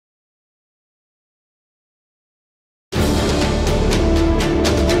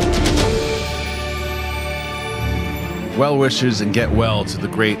well wishes and get well to the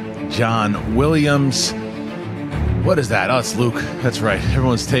great John Williams. What is that? Oh, it's Luke. That's right.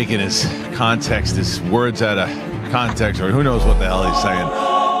 Everyone's taking his context, his words out of context, or who knows what the hell he's saying.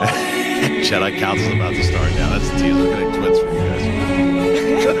 Jedi Council is about to start now. That's the teaser. We're getting twins for you guys.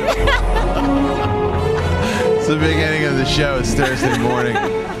 It's the beginning of the show. It's Thursday morning.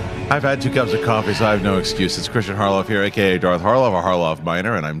 I've had 2 cups of coffee, so I have no excuse. It's Kristian Harloff here, a.k.a. Darth Harloff, or Harloff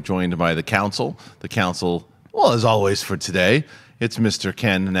Minor, and I'm joined by the council. The council, well, as always for today, it's Mr.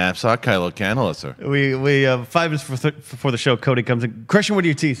 Ken Napzok. Kylo Ken. Hello, sir. We 5 minutes before the show, Cody comes in. Kristian, what are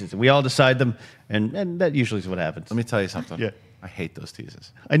your teases? We all decide them, and that usually is what happens. Let me tell you something. Yeah. I hate those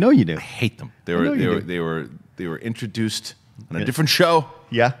teases. I know you do. I hate them. They were introduced on a different show.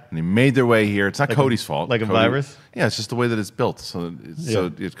 Yeah. And they made their way here. It's not Cody's fault. Like Cody, a virus? Yeah, it's just the way that it's built. So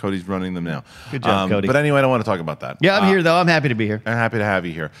Cody's running them now. Good job, Cody. But anyway, I don't want to talk about that. Yeah, I'm here, though. I'm happy to be here. I'm happy to have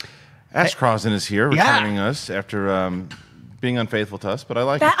you here. Ash Crossan is here, returning us after being unfaithful to us, but I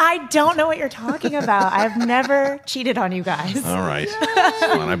like it. I don't know what you're talking about. I've never cheated on you guys. All right. It's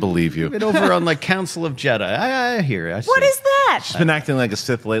fine. I believe you. Been over on like Council of Jedi. I hear it. What is that? She's been acting like a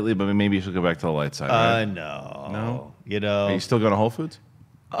Sith lately, but maybe you should go back to the light side, right? No. No? You know. Are you still going to Whole Foods?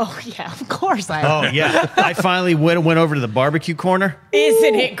 Oh, yeah, of course I am. Oh, yeah. I finally went over to the barbecue corner.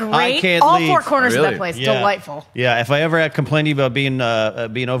 Isn't it great? I can't All leave. 4 corners of Really? that place. Yeah. Delightful. Yeah, if I ever had complaining about being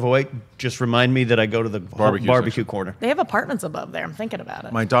overweight, just remind me that I go to the barbecue corner. They have apartments above there. I'm thinking about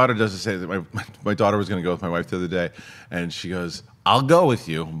it. My daughter does say that my daughter was going to go with my wife the other day, and she goes, I'll go with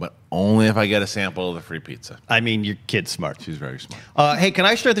you, but only if I get a sample of the free pizza. I mean, your kid's smart. She's very smart. Hey, can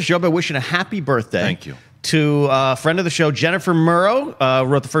I start the show by wishing a happy birthday? Thank you. To a friend of the show, Jennifer Murrow,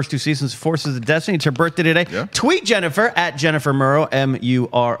 wrote the first 2 seasons of Forces of Destiny. It's her birthday today. Yeah. Tweet Jennifer at Jennifer Murrow,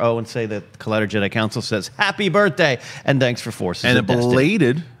 M-U-R-O, and say that the Collider Jedi Council says happy birthday and thanks for Forces And a of Destiny.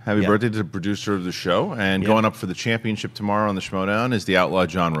 belated happy birthday to the producer of the show. And going up for the championship tomorrow on the Schmodown is the Outlaw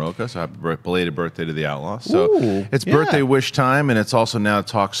John Roca. So happy belated birthday to the Outlaw. So it's birthday wish time, and it's also now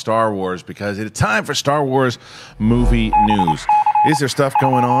talk Star Wars because it's time for Star Wars movie news. Is there stuff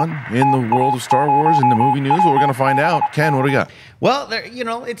going on in the world of Star Wars in the movie news? Well, we're going to find out. Ken, what do we got? Well,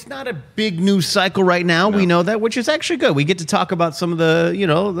 it's not a big news cycle right now. No. We know that, which is actually good. We get to talk about some of the, the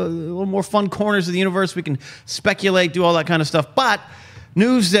little more fun corners of the universe. We can speculate, do all that kind of stuff. But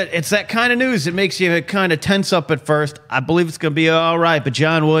news it's that kind of news that makes you kind of tense up at first. I believe it's going to be all right. But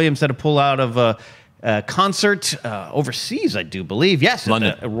John Williams had to pull out of a concert overseas, I do believe. Yes,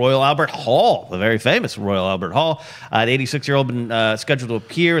 London. At the Royal Albert Hall, the very famous Royal Albert Hall. The 86-year-old been scheduled to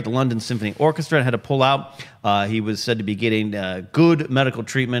appear at the London Symphony Orchestra and had to pull out. He was said to be getting good medical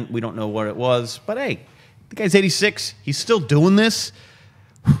treatment. We don't know what it was. But, hey, the guy's 86. He's still doing this.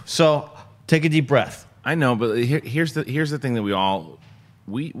 So take a deep breath. I know, but here's the thing that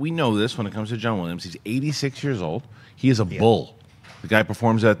we know this when it comes to John Williams. He's 86 years old. He is a bull. The guy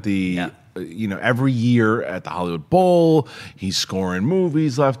performs at the... every year at the Hollywood Bowl. He's scoring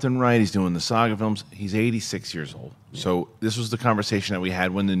movies left and right. He's doing the saga films. He's 86 years old. Yeah. So this was the conversation that we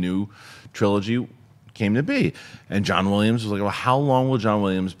had when the new trilogy came to be. And John Williams was like, well, how long will John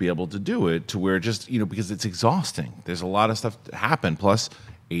Williams be able to do it to where just, because it's exhausting. There's a lot of stuff to happen. Plus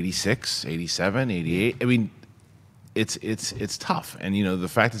 86, 87, 88. I mean, it's tough. And, the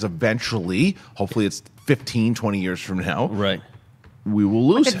fact is eventually, hopefully it's 15, 20 years from now. Right. We will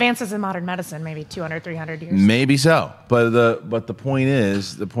lose With advances in modern medicine, maybe 200, 300 years. Maybe so. But the point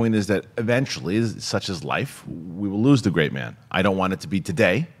is that eventually, such as life, we will lose the great man. I don't want it to be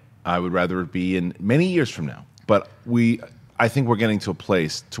today. I would rather it be in many years from now. But I think we're getting to a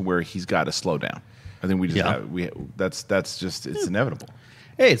place to where he's got to slow down. I think we just that's just it's inevitable.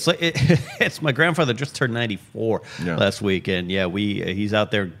 Hey, it's my grandfather just turned 94 last week, and he's out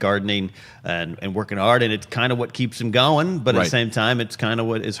there gardening and working hard, and it's kind of what keeps him going, but at the same time, it's kind of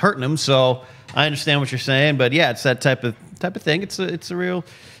what is hurting him. So I understand what you're saying, but it's that type of thing. It's a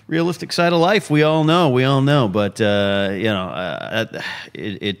realistic side of life. We all know, but I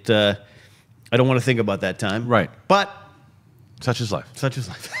don't want to think about that time, right? But such is life.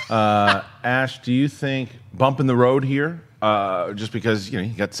 Ash, do you think bump in the road here? Just because he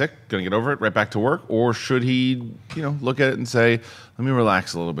got sick, going to get over it, right back to work, or should he, look at it and say, "Let me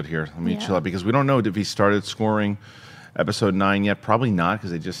relax a little bit here, let me chill out," because we don't know if he started scoring episode 9 yet. Probably not, because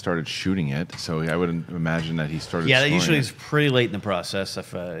they just started shooting it. So I wouldn't imagine that he started. Yeah, that usually it. is pretty late in the process.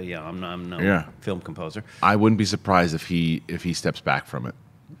 If I'm no film composer. I wouldn't be surprised if he steps back from it.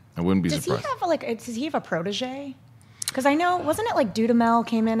 I wouldn't be surprised. Does he have a protege? Because I know, wasn't it like Dudamel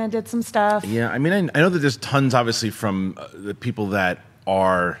came in and did some stuff? Yeah, I mean, I know that there's tons, obviously, from the people that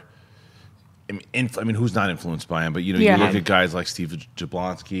are I mean, who's not influenced by him? But you Yeah. look at guys like Steve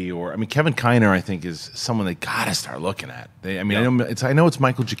Jablonsky, or I mean, Kevin Kiner. I think is someone they gotta start looking at. I know it's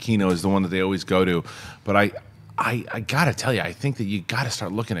Michael Giacchino is the one that they always go to, but I gotta tell you, I think that you gotta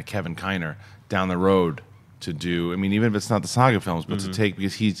start looking at Kevin Kiner down the road to do. I mean, even if it's not the saga films, but to take,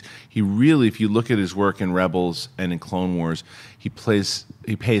 because he really, if you look at his work in Rebels and in Clone Wars, he pays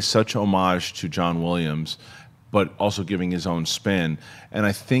such homage to John Williams, but also giving his own spin. And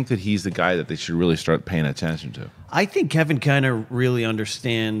I think that he's the guy that they should really start paying attention to. I think Kevin Kiner really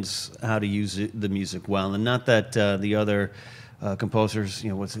understands how to use the music well, and not that the other composers,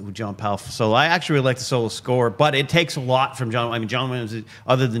 what's it, John Powell solo. I actually really like the solo score, but it takes a lot from John. I mean, John Williams,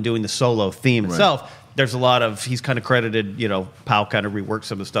 other than doing the solo theme itself, there's a lot of, he's kind of credited, Powell kind of reworked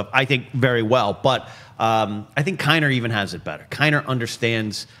some of the stuff, I think, very well. But I think Kiner even has it better. Kiner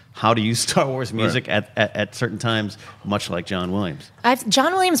understands how to use Star Wars music at certain times, much like John Williams.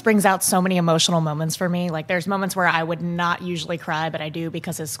 John Williams brings out so many emotional moments for me. Like, there's moments where I would not usually cry, but I do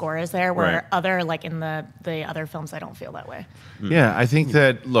because his score is there, where other, like in the other films, I don't feel that way. Yeah, I think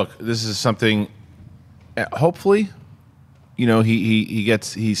that, look, this is something, hopefully, he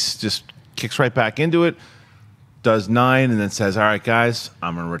just kicks right back into it, does 9, and then says, all right, guys,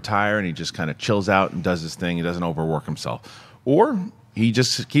 I'm going to retire, and he just kind of chills out and does his thing. He doesn't overwork himself. Or he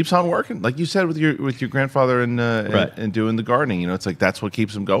just keeps on working, like you said with your grandfather and doing the gardening. It's like that's what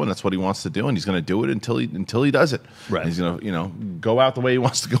keeps him going. That's what he wants to do, and he's going to do it until he does it. Right. He's going to go out the way he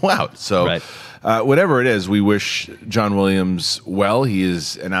wants to go out. So whatever it is, we wish John Williams well. He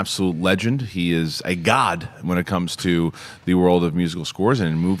is an absolute legend. He is a god when it comes to the world of musical scores and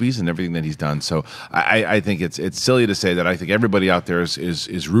in movies and everything that he's done. So I think it's silly to say that. I think everybody out there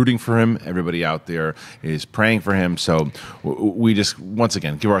is rooting for him. Everybody out there is praying for him. So we just, once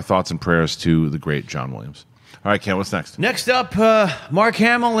again, give our thoughts and prayers to the great John Williams. All right, Ken, what's next? Next up, Mark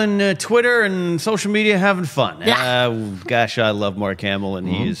Hamill and Twitter and social media having fun. Yeah. Gosh, I love Mark Hamill, and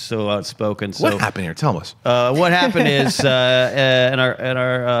he is so outspoken. So, what happened here? Tell us. What happened is, and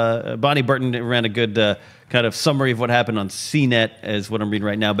our Bonnie Burton ran a good kind of summary of what happened on CNET, is what I'm reading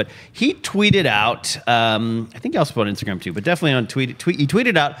right now. But he tweeted out, I think he also put on Instagram too, but definitely on he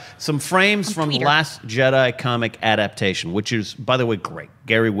tweeted out some frames from the Last Jedi comic adaptation, which is, by the way, great.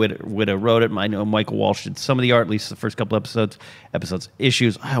 Gary Whitta wrote it. I know Michael Walsh did some of the art, at least the first couple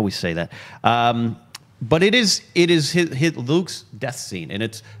issues. I always say that. But it is his Luke's death scene, and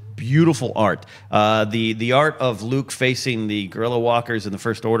it's beautiful art. The art of Luke facing the guerrilla walkers in the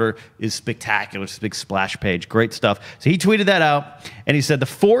First Order is spectacular. It's a big splash page. Great stuff. So he tweeted that out, and he said, "The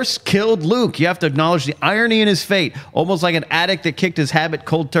Force killed Luke. You have to acknowledge the irony in his fate. Almost like an addict that kicked his habit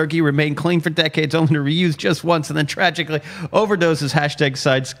cold turkey, remained clean for decades, only to reuse just once, and then tragically overdoses. Hashtag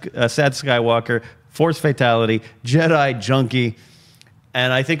sad Skywalker. Force fatality. Jedi junkie."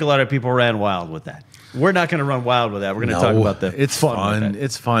 And I think a lot of people ran wild with that. We're not going to run wild with that. We're going to talk about it's fun.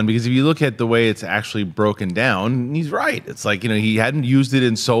 It's fun because if you look at the way it's actually broken down, he's right. It's like, he hadn't used it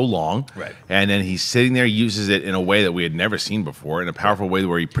in so long. Right. And then he's sitting there, uses it in a way that we had never seen before, in a powerful way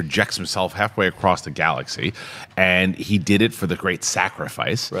where he projects himself halfway across the galaxy. And he did it for the great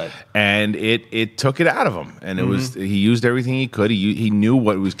sacrifice. Right. And it took it out of him. And it was, he used everything he could. He knew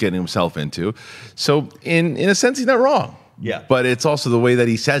what he was getting himself into. So in a sense, he's not wrong. Yeah, but it's also the way that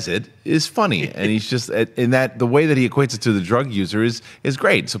he says it is funny, and he's just in that the way that he equates it to the drug user is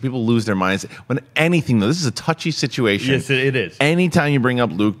great. So people lose their minds when anything. Though, this is a touchy situation. Yes, it is. Anytime you bring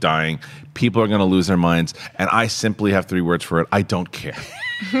up Luke dying, people are going to lose their minds, and I simply have 3 words for it: I don't care.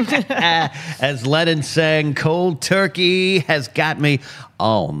 As Lennon sang, "Cold turkey has got me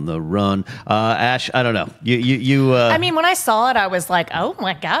on the run." Ash, I don't know. You. I mean, when I saw it, I was like, "Oh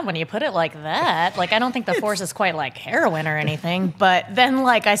my god!" When you put it like that, like I don't think the Force is quite like heroin or anything. But then,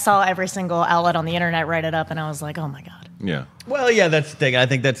 like, I saw every single outlet on the internet write it up, and I was like, "Oh my god." Yeah. Well, yeah, that's the thing. I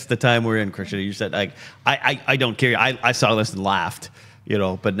think that's the time we're in, Kristian. You said, like, I don't care. I saw this and laughed.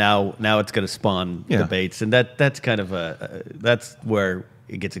 But now it's going to spawn debates, and that's kind of that's where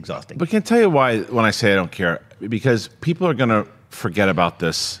it gets exhausting. But can I tell you why when I say I don't care? Because people are going to forget about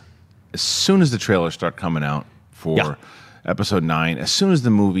this as soon as the trailers start coming out for Episode 9, as soon as the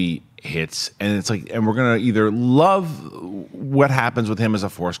movie hits, and it's like, and we're going to either love what happens with him as a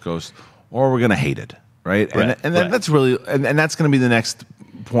Force ghost, or we're going to hate it, right? And that's really, and that's going to be the next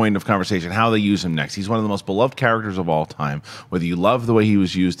point of conversation, how they use him next. He's one of the most beloved characters of all time. Whether you love the way he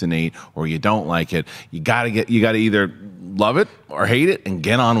was used in 8 or you don't like it, you got to either love it or hate it and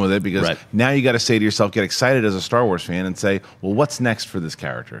get on with it, because now you got to say to yourself, get excited as a Star Wars fan and say, well, what's next for this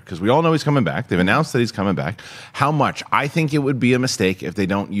character? Because we all know he's coming back. They've announced that he's coming back. How much? I think it would be a mistake if they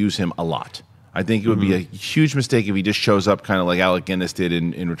don't use him a lot. I think it would be a huge mistake if he just shows up kind of like Alec Guinness did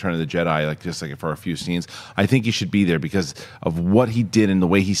in Return of the Jedi, like just like for a few scenes. I think he should be there because of what he did and the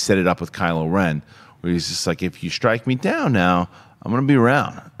way he set it up with Kylo Ren, where he's just like, if you strike me down now, I'm going to be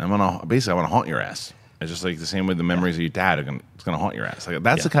around. I'm going to haunt your ass. It's just like the same way the memories of your dad are going to haunt your ass. Like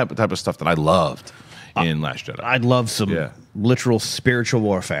that's the type of stuff that I loved in Last Jedi. I'd love some literal spiritual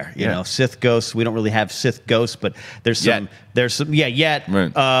warfare. You know, Sith ghosts. We don't really have Sith ghosts, but there's some.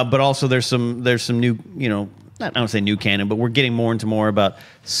 Right. But also there's some new. You know, I don't say new canon, but we're getting more into more about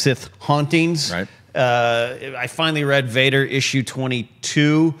Sith hauntings. Right. I finally read Vader issue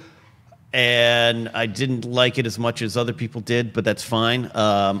 22. And I didn't like it as much as other people did, but that's fine.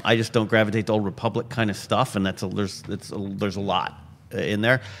 I just don't gravitate to Old Republic kind of stuff, and there's a lot in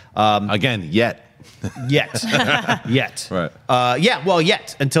there. Again, yet. Right.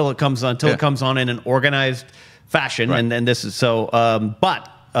 Yet until it comes on in an organized fashion, right. and this is so. But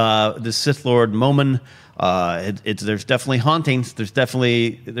the Sith Lord Momin, there's definitely hauntings. There's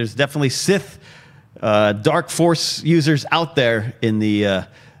definitely Sith dark Force users out there in the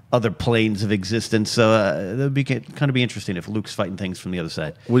other planes of existence. So that would be kind of be interesting if Luke's fighting things from the other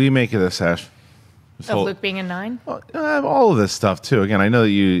side. What do you make of this, Ash? Luke being in 9? All of this stuff too. Again, I know that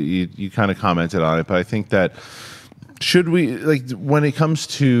you kind of commented on it, but I think that should we, like, when it comes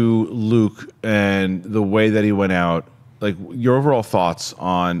to Luke and the way that he went out, like your overall thoughts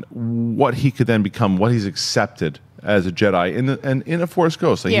on what he could then become, what he's accepted as a Jedi in a Force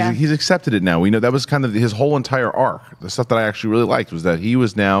Ghost. Like he's accepted it now. We know that was kind of his whole entire arc. The stuff that I actually really liked was that he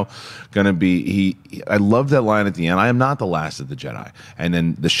was now going to be. I love that line at the end. I am not the last of the Jedi, and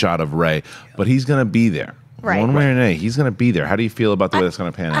then the shot of Rey, but he's going to be there. Right. One way or another, he's going to be there. How do you feel about the way that's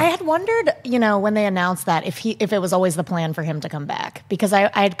going to pan out? I had wondered, when they announced that if it was always the plan for him to come back, because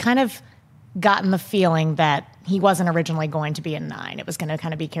I had kind of gotten the feeling that he wasn't originally going to be in 9. It was going to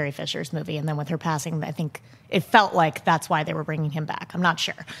kind of be Carrie Fisher's movie. And then with her passing, I think it felt like that's why they were bringing him back. I'm not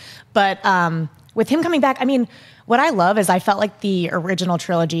sure. But with him coming back, I mean, what I love is I felt like the original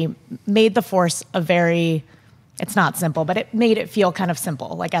trilogy made the Force it's not simple, but it made it feel kind of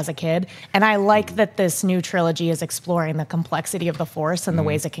simple, like as a kid. And I like that this new trilogy is exploring the complexity of the Force and the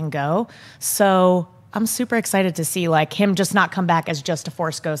ways it can go. So I'm super excited to see like him just not come back as just a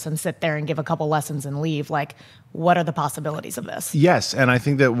Force ghost and sit there and give a couple lessons and leave. Like, what are the possibilities of this? Yes, and I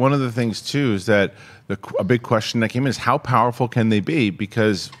think that one of the things too is that a big question that came in is how powerful can they be?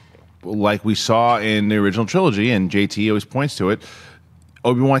 Because like we saw in the original trilogy, and JT always points to it,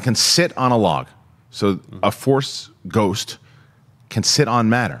 Obi-Wan can sit on a log. So a Force ghost can sit on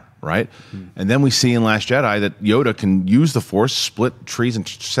matter. Right? And then we see in Last Jedi that Yoda can use the Force, split trees, and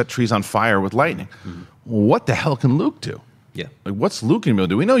set trees on fire with lightning. Well, what the hell can Luke do? Yeah. Like, what's Luke going to be able to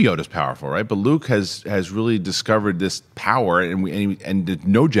do? We know Yoda's powerful, right? But Luke has really discovered this power, and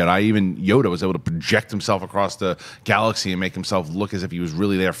no Jedi, even Yoda, was able to project himself across the galaxy and make himself look as if he was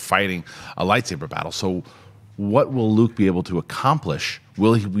really there fighting a lightsaber battle. So what will Luke be able to accomplish?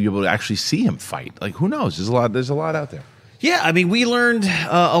 Will he be able to actually see him fight? Like, who knows? There's a lot out there. Yeah, I mean, we learned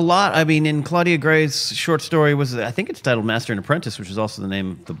a lot. I mean, in Claudia Gray's short story I think it's titled Master and Apprentice, which is also the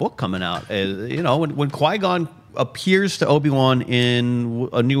name of the book coming out. When Qui-Gon appears to Obi-Wan in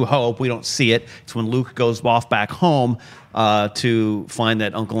A New Hope, we don't see it. It's when Luke goes off back home to find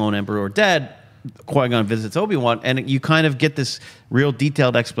that Uncle Owen Emperor dead. Qui-Gon visits Obi-Wan, and you kind of get this real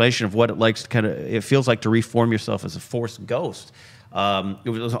detailed explanation of what it feels like to reform yourself as a Force ghost. It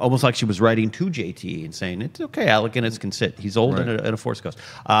was almost like she was writing to JT and saying, it's okay, Alec Guinness can sit. He's old and a Force ghost.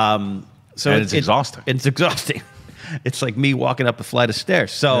 So it's exhausting. It's exhausting. It's like me walking up a flight of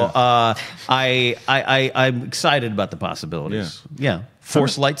stairs. So I'm excited about the possibilities. Yeah.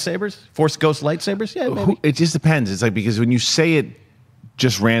 Force lightsabers? Force ghost lightsabers? Yeah, maybe. It just depends. It's like, because when you say it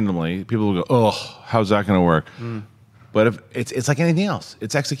just randomly, people will go, oh, how's that going to work? But if it's like anything else.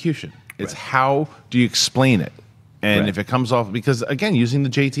 It's execution. It's how do you explain it? And if it comes off, because again, using the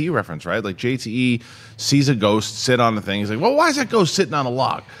JTE reference, right? Like JTE sees a ghost sit on the thing. He's like, well, why is that ghost sitting on a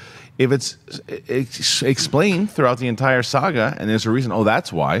log? If it's explained throughout the entire saga, and there's a reason,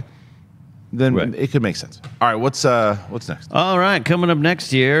 that's why, then it could make sense. All right, what's next? All right, coming up next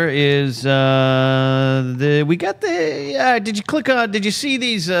here is we got the. Did you see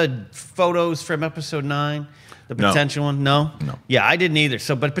these photos from Episode 9? The potential one? No. Yeah, I didn't either.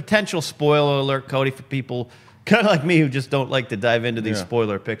 So, but potential spoiler alert, Cody, for people kind of like me who just don't like to dive into these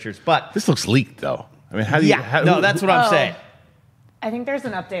spoiler pictures. But this looks leaked, though. I mean, how do you? That's what I'm saying. I think there's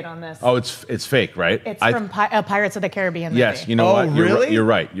an update on this. Oh, it's fake, right? It's from Pirates of the Caribbean movie. Yes, you know what? Really? You're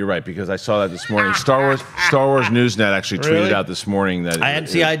right because I saw that this morning. Star Wars Newsnet actually tweeted out this morning that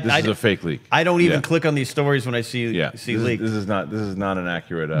this is a fake leak. I don't even click on these stories when I see leaks. This is not an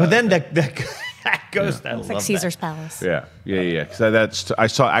accurate. But then that goes. It's like Caesar's Palace. Yeah. Because I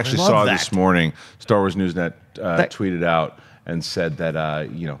saw this morning. Star Wars Newsnet tweeted out and said that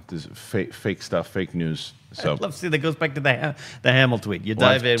this fake stuff, fake news. So I'd love to see that goes back to the Hamill tweet. You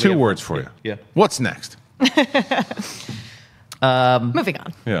dive in. Two words for you. Yeah. What's next? Moving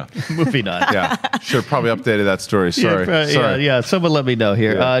on. Yeah. Moving on. Yeah. Should have probably updated that story. Sorry. Yeah. Someone let me know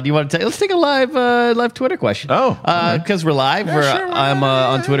here. Do you want to take? Let's take a live Twitter question. Oh. Because we're live. I'm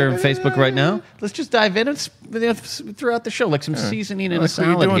on Twitter and Facebook right now. Let's just dive in and throughout the show, like some seasoning in a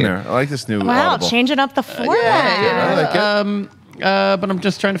salad what are you doing here. there? I like this new. Wow, Audible. changing up the format. I like it. But I'm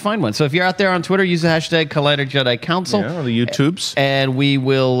just trying to find one. So if you're out there on Twitter, use the hashtag Collider Jedi Council. Yeah, or the YouTubes. And we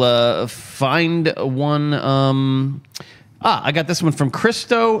will find one. I got this one from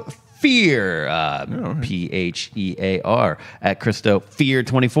Christo Fear, Phear, at Christo Fear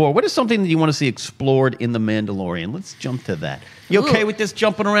 24. What is something that you want to see explored in The Mandalorian? Let's jump to that. You okay with this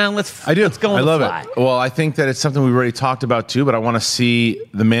jumping around? I do. Let's go on I the love fly. it. Well, I think that it's something we've already talked about too, but I want to see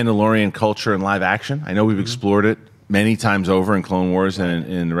the Mandalorian culture in live action. I know we've explored it many times over in Clone Wars and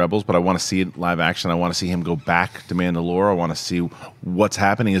in Rebels, but I want to see it live action. I want to see him go back to Mandalore. I want to see what's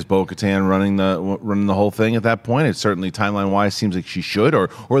happening. Is Bo-Katan running the whole thing at that point? It certainly timeline-wise seems like she should, or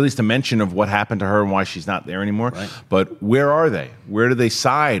at least a mention of what happened to her and why she's not there anymore. Right. But where are they? Where do they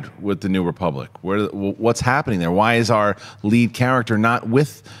side with the New Republic? What's happening there? Why is our lead character not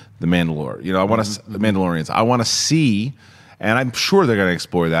with the Mandalore? I want to the Mandalorians. I want to see. And I'm sure they're going to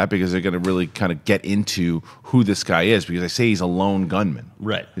explore that because they're going to really kind of get into who this guy is, because they say he's a lone gunman.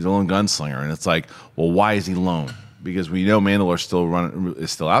 Right. He's a lone gunslinger. And it's like, well, why is he lone? Because we know Mandalore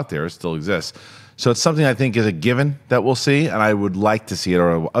is still out there. It still exists. So it's something I think is a given that we'll see, and I would like to see it,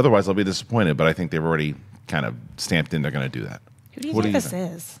 or otherwise I'll be disappointed. But I think they've already kind of stamped in they're going to do that. Who do you think this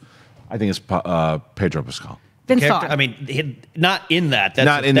is? I think it's Pedro Pascal. Vince Vaughn. I mean, not in that. That's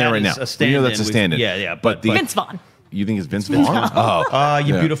Not in there right now. We know that's a stand-in. Yeah. But Vince Vaughn. You think it's Vince Vaughn? Oh,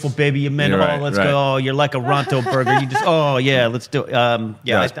 you beautiful baby, you men. Let's go. Oh, you're like a Ronto burger. You just, let's do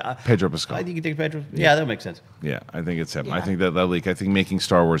it. Pedro Pascal. I think you think Pedro. Yeah, that makes sense. Yeah, I think it's him. Yeah. I think that leak. I think making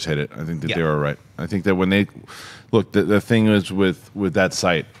Star Wars hit it. I think that they were right. I think that when they look, the thing is with that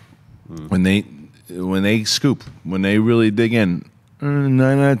site, when they scoop, when they really dig in, 9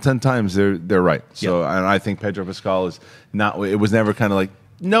 out of 10 times they're right. So and I think Pedro Pascal is not. It was never kind of like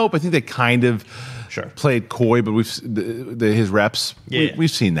nope. I think they kind of. Sure. Played coy, but his reps.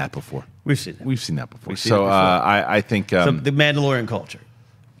 We've seen that before. We've seen that before. So I think so the Mandalorian culture.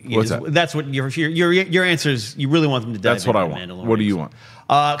 What's that? That's what your answer is. You really want them to dive That's what I want. What do you want?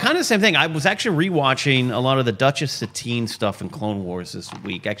 Kind of the same thing. I was actually rewatching a lot of the Duchess Satine stuff in Clone Wars this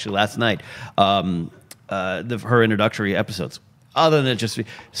week. Actually, last night, her introductory episodes. Other than just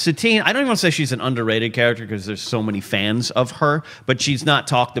Satine, I don't even want to say she's an underrated character because there's so many fans of her, but she's not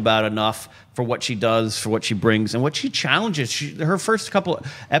talked about enough for what she does, for what she brings, and what she challenges. Her first couple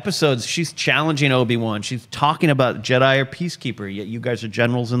episodes, she's challenging Obi-Wan. She's talking about Jedi or Peacekeeper, yet you guys are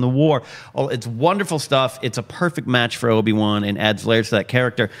generals in the war. Oh, it's wonderful stuff. It's a perfect match for Obi-Wan and adds layers to that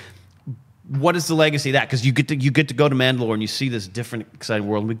character. What is the legacy of that? Because you get to go to Mandalore and you see this different, exciting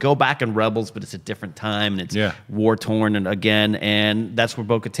world. We go back in Rebels, but it's a different time and it's war torn and that's where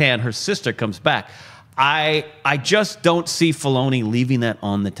Bo-Katan, her sister, comes back. I just don't see Filoni leaving that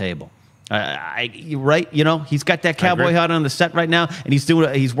on the table. You're right. He's got that cowboy hat on the set right now, and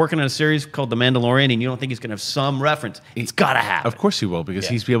he's working on a series called The Mandalorian, and you don't think he's going to have some reference? It's got to happen. Of course he will, because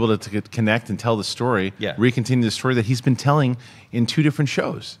he's be able to connect and tell the story, recontinue the story that he's been telling in 2 different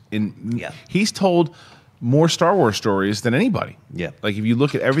shows. He's told more Star Wars stories than anybody. Yeah. Like if you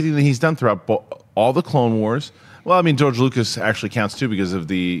look at everything that he's done throughout all the Clone Wars. Well, I mean, George Lucas actually counts too because of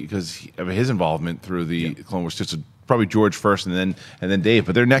his involvement through the Clone Wars too. So probably George first, and then Dave.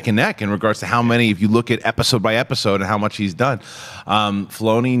 But they're neck and neck in regards to how many. If you look at episode by episode and how much he's done,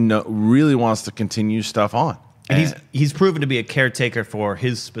 Filoni really wants to continue stuff on. And he's proven to be a caretaker for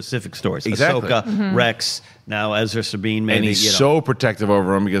his specific stories. Exactly. Ahsoka, Rex, now Ezra Sabine. Maybe, and he's so protective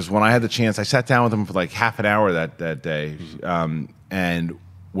over him because when I had the chance, I sat down with him for like half an hour that day, and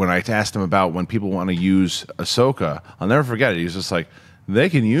when I asked him about when people want to use Ahsoka, I'll never forget it. He was just like, they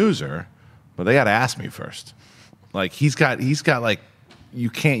can use her, but they got to ask me first. Like he's got like, you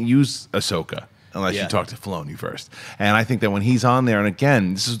can't use Ahsoka unless you talk to Filoni first. And I think that when he's on there, and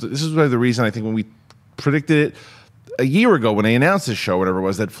again, this is the reason I think when we predicted it a year ago when they announced this show, whatever it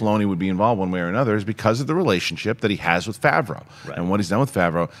was, that Filoni would be involved one way or another, is because of the relationship that he has with Favreau and what he's done with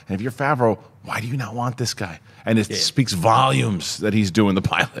Favreau. And if you're Favreau, why do you not want this guy? And it speaks volumes that he's doing the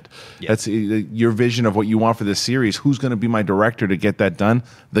pilot. That's your vision of what you want for this series. Who's going to be my director to get that done?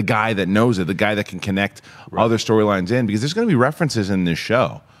 The guy that knows it, the guy that can connect other storylines in. Because there's going to be references in this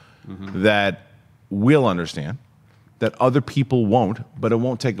show that we'll understand, that other people won't, but it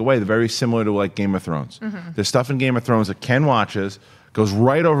won't take away. They're very similar to like Game of Thrones. There's stuff in Game of Thrones that Ken watches, goes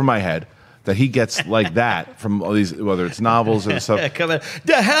right over my head, that he gets like that from all these, whether it's novels or stuff.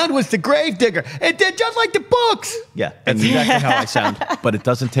 The Hound was the gravedigger. It did just like the books. Yeah, that's exactly how I sound. But it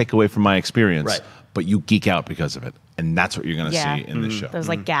doesn't take away from my experience. Right. But you geek out because of it. And that's what you're going to see in this show. Those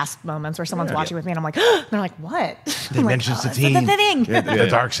like gasp moments where someone's watching with me and I'm like, and they're like, what? They mentioned Satine. The thing. The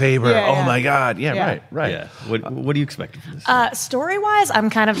dark saber. Oh my God. Right. Yeah. What do you expect from this? Story-wise, I'm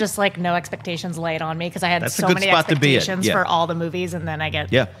kind of just like no expectations laid on me because I had That's a so good many spot to be in. expectations for all the movies and then I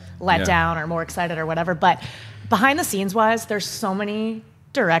get let Yeah. down or more excited or whatever. But behind the scenes-wise, there's so many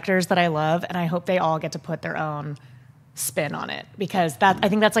directors that I love and I hope they all get to put their own spin on it because I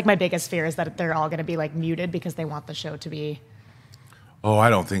think that's like my biggest fear is that they're all going to be like muted because they want the show to be. Oh, I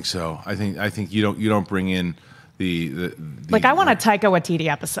don't think so. I think you don't bring in the like I want a Taika Waititi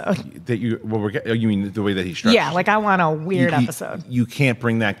episode. That you mean the way that he structures? Yeah, like I want a weird episode. You can't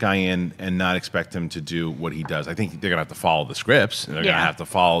bring that guy in and not expect him to do what he does. I think they're gonna have to follow the scripts. And they're gonna have to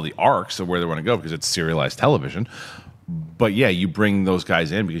follow the arcs of where they want to go because it's serialized television. But yeah, you bring those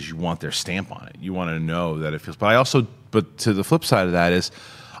guys in because you want their stamp on it. You want to know that it feels. But to the flip side of that is,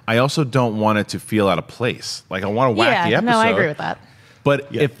 I also don't want it to feel out of place. Like I want a wacky episode. No, I agree with that. But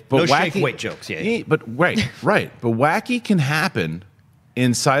no wacky, shake weight jokes. But right. But wacky can happen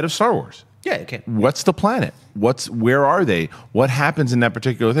inside of Star Wars. Yeah, it can. What's the planet? Where are they? What happens in that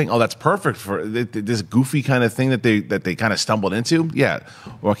particular thing? Oh, that's perfect for this goofy kind of thing that they kind of stumbled into. Yeah,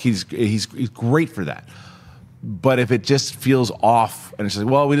 well, he's great for that. But if it just feels off, and it's like,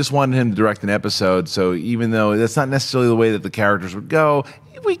 well, we just wanted him to direct an episode, so even though that's not necessarily the way that the characters would go,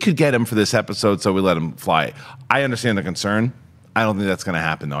 we could get him for this episode, so we let him fly. I understand the concern. I don't think that's going to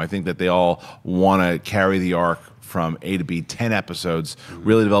happen, though. I think that they all want to carry the arc from A to B, 10 episodes,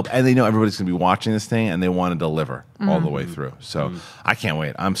 really develop, and they know everybody's going to be watching this thing, and they want to deliver all the way through. So I can't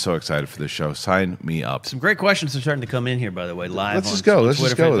wait. I'm so excited for this show. Sign me up. Some great questions are starting to come in here, by the way, live. Let's just go. Let's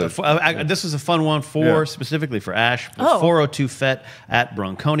just go with it. This is a fun one specifically for Ash. 402 Fet at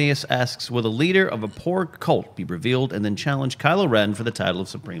Bronconius asks, will the leader of a poor cult be revealed and then challenge Kylo Ren for the title of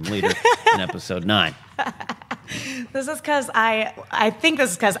Supreme Leader in Episode 9? This is because I think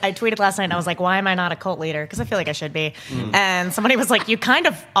this is because I tweeted last night and I was like, why am I not a cult leader? Because I feel like I should be. And somebody was like, you kind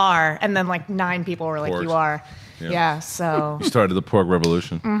of are. And then like 9 people were like, you are. Yeah, so. You started the pork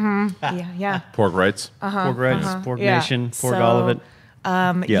revolution. Yeah. Pork rights. Pork rights, pork nation, pork all of it.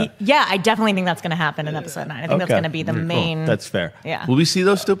 I definitely think that's going to happen in Episode 9. I think that's going to be the main. Cool. That's fair. Yeah. Will we see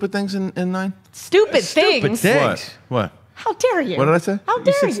those stupid things in 9? Stupid things? What? How dare you? What did I say? How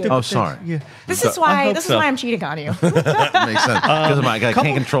dare you? Oh, sorry. Yeah. This is why I'm cheating on you. That makes sense. Because I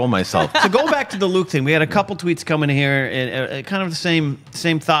can't control myself. So go back to the Luke thing. We had a couple tweets coming here, and kind of the same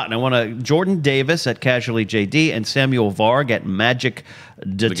thought. And I want to Jordan Davis at Casually JD and Samuel Varg at Magic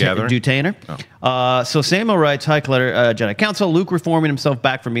Dutainer. So Samuel writes, hi, Jedi Council. Luke reforming himself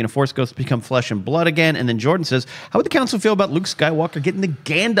back from being a Force ghost to become flesh and blood again. And then Jordan says, how would the Council feel about Luke Skywalker getting the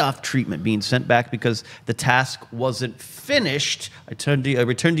Gandalf treatment, being sent back because the task wasn't finished? I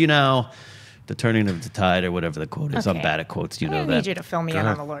return to you now. The turning of the tide, or whatever the quote is. Okay. I'm bad at quotes. You know I that. need you to fill me in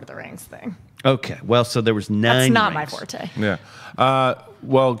on the Lord of the Rings thing. Okay. Well, so there was 9. That's not rings. my forte. Yeah.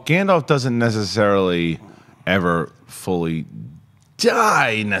 Well, Gandalf doesn't necessarily ever fully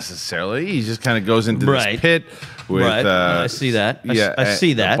die necessarily. He just kind of goes into this pit with. I see that. I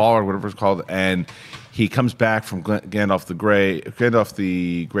see that. The ball or whatever it's called, and he comes back from Gandalf the Grey. Gandalf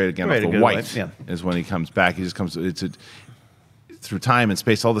the Grey to Gandalf the White is when he comes back. He just comes. Through time and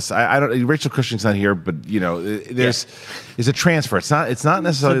space, all this. I don't. Rachel Cushing's not here, but you know, there's a transfer. It's not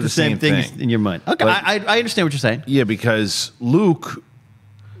necessarily the same thing in your mind. Okay, but, I understand what you're saying. Yeah, because Luke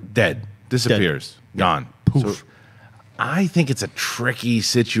disappears, gone. Poof. So I think it's a tricky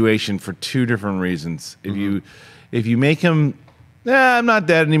situation for 2 different reasons. If you make him, I'm not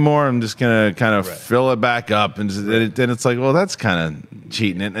dead anymore. I'm just gonna kind of fill it back up, and then it's like, well, that's kind of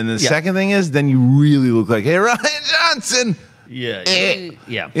cheating it. And the second thing is, then you really look like, hey, Ryan Johnson. Yeah.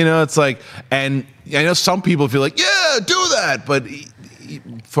 You know, it's like, and I know some people feel like, yeah, do that, but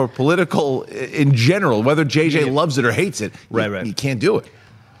for political in general, whether JJ loves it or hates it, you can't do it.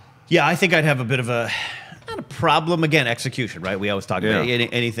 Yeah, I think I'd have a bit of not a problem, again, execution, right? We always talk about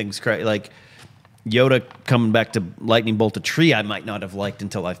anything's crazy. Like, Yoda coming back to lightning bolt a tree, I might not have liked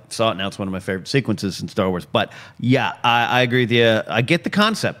until I saw it. Now it's one of my favorite sequences in Star Wars. But yeah, I agree with you. I get the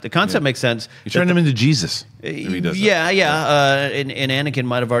concept. The concept makes sense. You turn him into Jesus. If he does that. And Anakin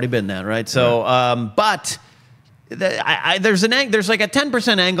might have already been that, right? So, but there's like a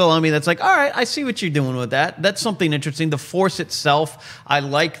 10% angle on me that's like, all right, I see what you're doing with that. That's something interesting. The Force itself, I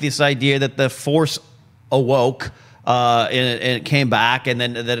like this idea that the Force awoke. And it came back, and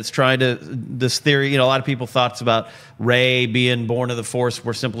then that it's trying to this theory. A lot of people thoughts about Rey being born of the Force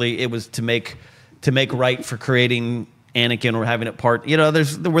were simply it was to make right for creating Anakin or having it part.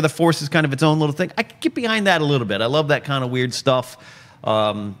 There's where the Force is kind of its own little thing. I can get behind that a little bit. I love that kind of weird stuff,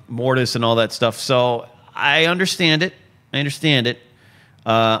 Mortis and all that stuff. So I understand it.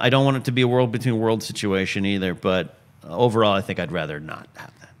 I don't want it to be a world between worlds situation either. But overall, I think I'd rather not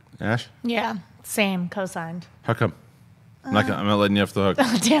have that. Ash? Yeah, same, co-signed. How come? I'm not letting you off the hook.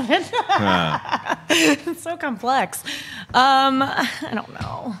 Oh, damn it. It's so complex. I don't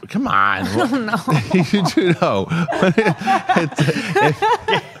know. Come on. I don't know. You do know.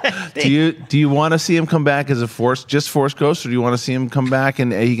 Do you want to see him come back as a Force Ghost, or do you want to see him come back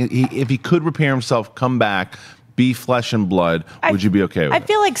and if he could repair himself, come back, be flesh and blood, would you be okay with it? I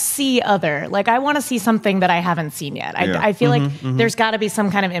feel like see other. Like, I want to see something that I haven't seen yet. I feel like there's got to be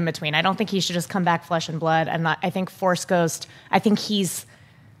some kind of in between. I don't think he should just come back flesh and blood. And I think Force Ghost, I think he's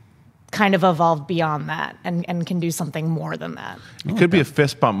kind of evolved beyond that and can do something more than that. It could be a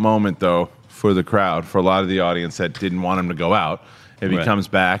fist bump moment, though, for the crowd, for a lot of the audience that didn't want him to go out. If he comes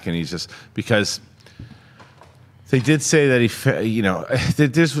back and he's just, because they did say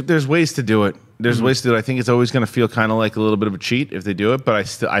that there's ways to do it. There's ways to do it. I think it's always going to feel kind of like a little bit of a cheat if they do it, but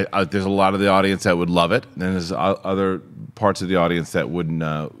there's a lot of the audience that would love it, and there's other parts of the audience that wouldn't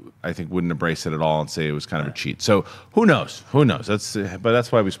embrace it at all and say it was kind of a cheat. So who knows?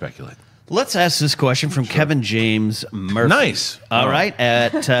 That's why we speculate. Let's ask this question from Kevin James Murphy. Nice. All right.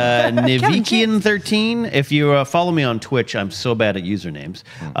 At Nivikian13. If you follow me on Twitch, I'm so bad at usernames.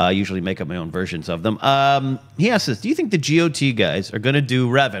 I usually make up my own versions of them. He asks this, do you think the GOT guys are going to do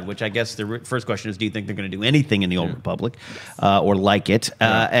Revan? Which I guess the first question is, do you think they're going to do anything in the Old Republic or like it?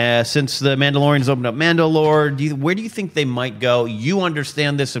 Since the Mandalorian has opened up Mandalore, where do you think they might go? You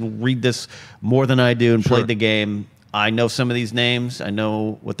understand this and read this more than I do and played the game. I know some of these names. I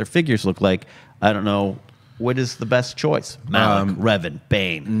know what their figures look like. I don't know what is the best choice. Malak, Revan,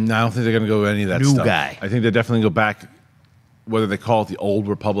 Bane. No, I don't think they're going to go any of that New stuff. guy. I think they definitely go back, whether they call it the Old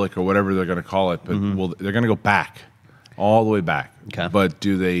Republic or whatever they're going to call it, but they're going to go back, all the way back. Okay. But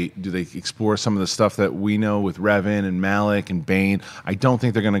do they explore some of the stuff that we know with Revan and Malak and Bane? I don't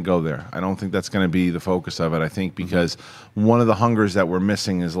think they're going to go there. I don't think that's going to be the focus of it. I think because one of the hungers that we're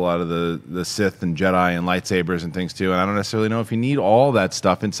missing is a lot of the Sith and Jedi and lightsabers and things too. And I don't necessarily know if you need all that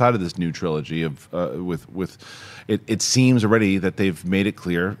stuff inside of this new trilogy of with. It seems already that they've made it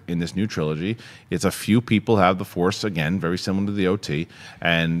clear in this new trilogy. It's a few people have the Force, again, very similar to the OT.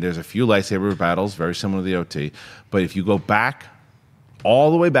 And there's a few lightsaber battles, very similar to the OT. But if you go back,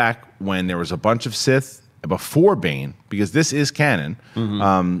 all the way back when there was a bunch of Sith before Bane, because this is canon,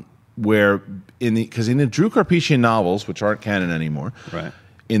 where because in the Drew Karpyshyn novels, which aren't canon anymore,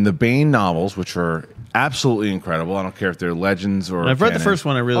 in the Bane novels, which are absolutely incredible. I don't care if they're legends or I've read the first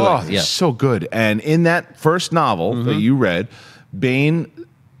one. I really like it. They're so good. And in that first novel that you read, Bane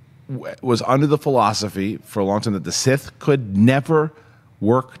was under the philosophy for a long time that the Sith could never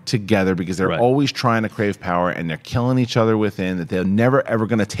work together because they're always trying to crave power and they're killing each other within, that they're never ever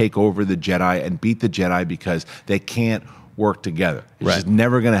going to take over the Jedi and beat the Jedi because they can't work together. It's just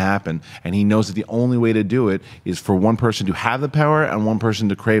never going to happen. And he knows that the only way to do it is for one person to have the power and one person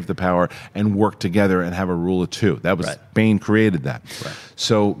to crave the power and work together and have a rule of two. That was Bane created that.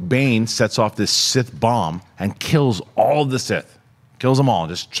 So Bane sets off this Sith bomb and kills all of the Sith. Kills them all,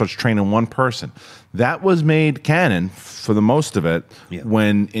 just starts training one person. That was made canon for the most of it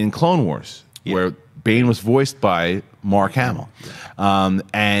when in Clone Wars, where Bane was voiced by Mark Hamill.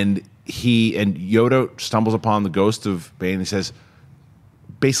 And Yoda stumbles upon the ghost of Bane and he says,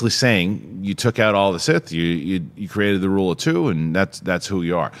 basically saying, you took out all the Sith, you created the rule of two, and that's who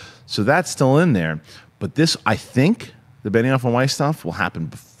you are. So that's still in there. But this, I think, the Benioff and Weiss stuff will happen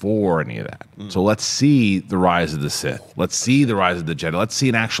before any of that. So let's see the rise of the Sith. Let's see the rise of the Jedi. Let's see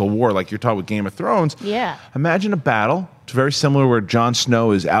an actual war like you're talking with Game of Thrones. Yeah. Imagine a battle. It's very similar where Jon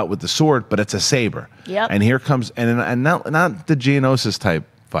Snow is out with the sword, but it's a saber. Yep. And here comes, and not the Geonosis type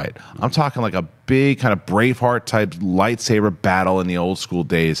fight. I'm talking like a big kind of Braveheart type lightsaber battle in the old school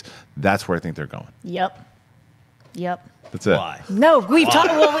days. That's where I think they're going. Yep. That's it. Why? No, we've talked.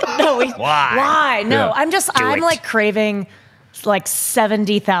 Well, no, Why? No, Yeah. I'm like craving like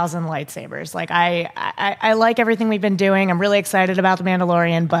 70,000 lightsabers. Like I like everything we've been doing. I'm really excited about The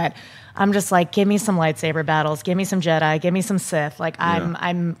Mandalorian, but I'm just like, give me some lightsaber battles, give me some Jedi, give me some Sith. Like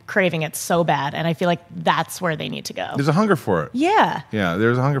I'm craving it so bad, and I feel like that's where they need to go. There's a hunger for it. Yeah. Yeah,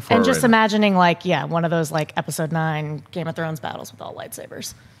 there's a hunger for it. And just right imagining like, one of those like Episode 9 Game of Thrones battles with all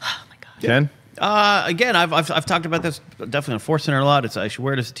lightsabers. Oh my God. Ken? Again, I've talked about this definitely on Force Center a lot. I should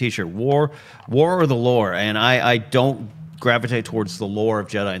wear it as a T-shirt. War or the lore, and I don't gravitate towards the lore of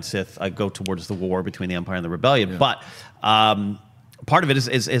Jedi and Sith. I go towards the war between the Empire and the Rebellion. Yeah. But part of it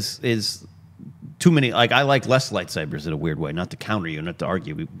is too many. Like I like less lightsabers in a weird way. Not to counter you, not to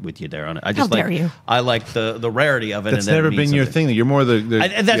argue with you there on it. I just How dare you? I like the rarity of it. That's never been your thing. That you're more and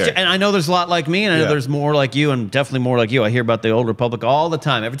I know there's a lot like me, and I know there's more like you, and definitely more like you. I hear about the Old Republic all the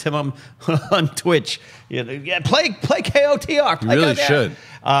time. Every time I'm on Twitch, play KOTR. You really should.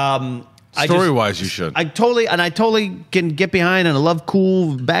 Story-wise, you should. I totally can get behind, and I love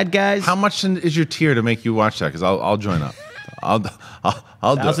cool bad guys. How much is your tier to make you watch that? Because I'll join up. I'll do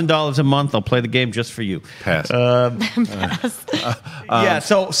 $1,000 a month. I'll play the game just for you. Pass. Yeah.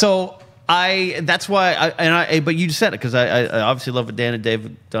 So that's why but you just said it, because I obviously love what Dan and Dave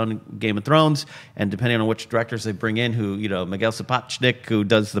have done in Game of Thrones, and depending on which directors they bring in, who Miguel Sapochnik, who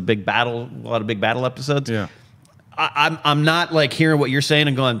does a lot of big battle episodes. Yeah. I'm not like hearing what you're saying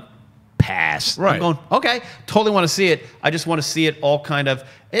and going, pass. Right. I'm going, okay, totally want to see it. I just want to see it all kind of.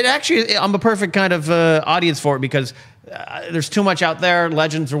 I'm a perfect kind of audience for it, because there's too much out there.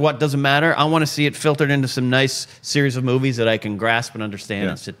 Legends or what, doesn't matter. I want to see it filtered into some nice series of movies that I can grasp and understand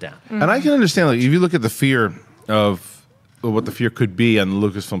and sit down. Mm-hmm. And I can understand, like, if you look at the fear of what the fear could be on the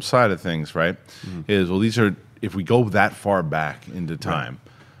Lucasfilm side of things, right? Mm-hmm. If we go that far back into time,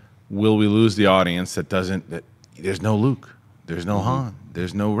 will we lose the audience that there's no Luke, there's no Han,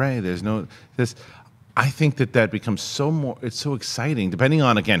 there's no Rey, there's no this. I think that becomes it's so exciting, depending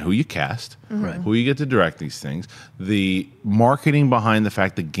on, again, who you cast, who you get to direct these things, the marketing behind the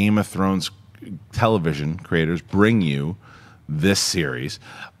fact that Game of Thrones television creators bring you this series.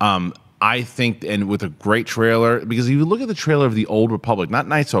 I think, and with a great trailer, because if you look at the trailer of the Old Republic, not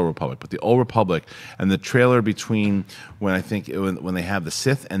Knights of the Old Republic, but the Old Republic, and the trailer between when they have the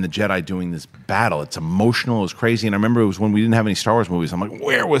Sith and the Jedi doing this battle, it's emotional, it was crazy. And I remember it was when we didn't have any Star Wars movies. I'm like,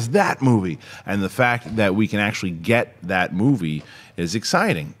 where was that movie? And the fact that we can actually get that movie is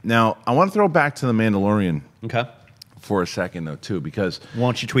exciting. Now, I want to throw back to The Mandalorian. Okay. For a second, though, too, because... Why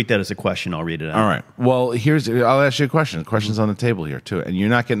don't you tweet that as a question? I'll read it out. All right. Well, I'll ask you a question. The question's on the table here, too. And you're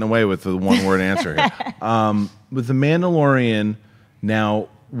not getting away with the one-word answer here. With The Mandalorian, now,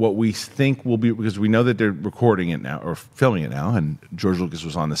 what we think will be... Because we know that they're recording it now, or filming it now, and George Lucas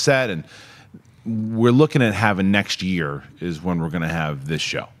was on the set, and we're looking at having next year is when we're going to have this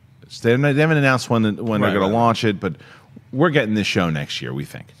show. They haven't announced when they're going to launch it, but we're getting this show next year, we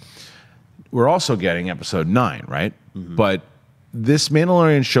think. We're also getting episode 9, right? Mm-hmm. But this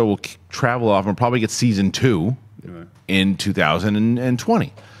Mandalorian show will travel off and probably get season 2 in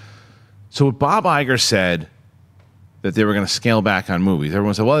 2020. So what Bob Iger said that they were going to scale back on movies,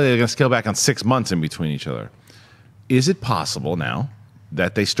 everyone said, well, they're going to scale back on 6 months in between each other. Is it possible now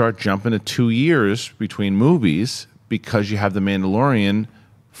that they start jumping to 2 years between movies because you have The Mandalorian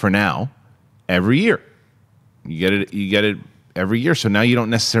for now every year? You get it every year, so now you don't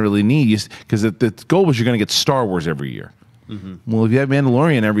necessarily need, because the goal was you're going to get Star Wars every year. Mm-hmm. Well, if you have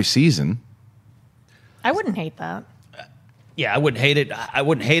Mandalorian every season, I wouldn't hate that. Yeah, I wouldn't hate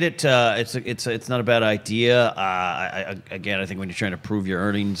it. It's not a bad idea. Again, I think when you're trying to prove your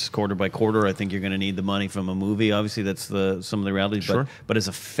earnings quarter by quarter, I think you're going to need the money from a movie. Obviously, that's some of the reality. Sure. But as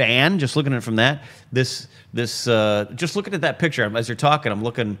a fan, just looking at it from that, just looking at that picture as you're talking, I'm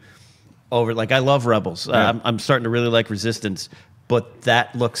looking over, like, I love Rebels. Yeah. I'm starting to really like Resistance, but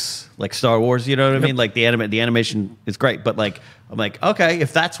that looks like Star Wars. You know what I mean? Like the animation is great, but like I'm like, okay,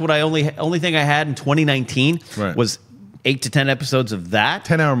 if that's what I only thing I had in 2019 was 8 to 10 episodes of that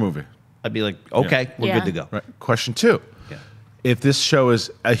 10-hour movie, I'd be like, okay, we're good to go. Right. Question 2: if this show is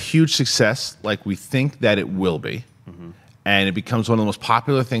a huge success, like we think that it will be, and it becomes one of the most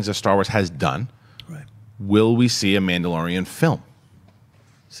popular things that Star Wars has done, will we see a Mandalorian film?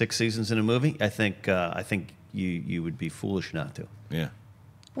 6 seasons in a movie? I think you would be foolish not to. Yeah.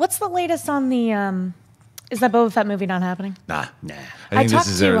 What's the latest on the? Is that Boba Fett movie not happening? Nah. I think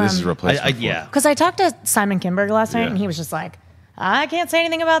this is replacement. Yeah. Because I talked to Simon Kinberg last night, and he was just like, I can't say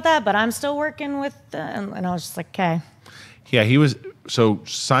anything about that, but I'm still working with. And I was just like, okay. Yeah, he was. So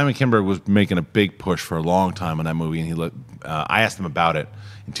Simon Kinberg was making a big push for a long time on that movie, and I asked him about it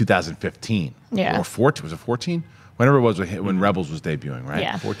in 2015. Yeah. Or 14? Was it 14? whenever it was when Rebels was debuting, right?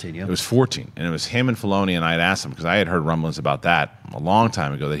 Yeah. 14, yeah. It was 14, and it was him and Filoni, and I had asked him, because I had heard rumblings about that a long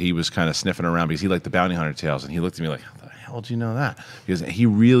time ago, that he was kind of sniffing around because he liked the bounty hunter tales, and he looked at me like, how the hell do you know that? Because he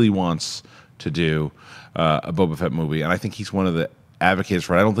really wants to do a Boba Fett movie, and I think he's one of the advocates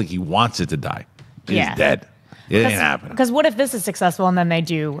for it. I don't think he wants it to die. He's dead. It ain't happening. Because what if this is successful and then they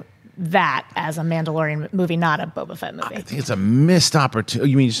do that as a Mandalorian movie, not a Boba Fett movie? I think it's a missed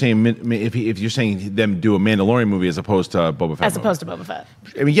opportunity. You mean you're saying if you're saying them do a Mandalorian movie as opposed to a Boba Fett? As opposed to Boba Fett.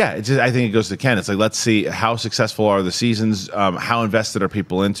 I mean, yeah. I think it goes to Ken. It's like, let's see how successful are the seasons. How invested are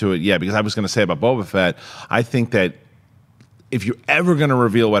people into it? Yeah, because I was going to say about Boba Fett, I think that if you're ever going to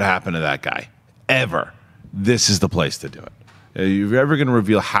reveal what happened to that guy, ever, this is the place to do it. If you're ever going to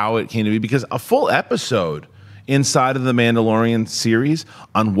reveal how it came to be, because a full episode inside of the Mandalorian series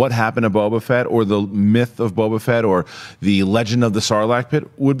on what happened to Boba Fett, or the myth of Boba Fett, or the legend of the Sarlacc pit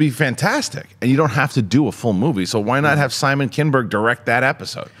would be fantastic. And you don't have to do a full movie. So why not have Simon Kinberg direct that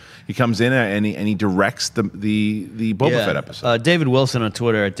episode? He comes in and he directs the Boba Fett episode. David Wilson on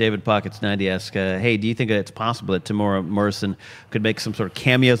Twitter at DavidPockets90 asks, hey, do you think it's possible that Tamora Morrison could make some sort of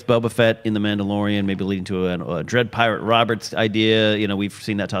cameos Boba Fett in The Mandalorian, maybe leading to a Dread Pirate Roberts idea? You know, we've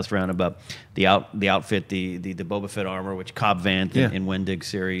seen that tossed around about the outfit, the Boba Fett armor, which Cobb Vanth in Wendig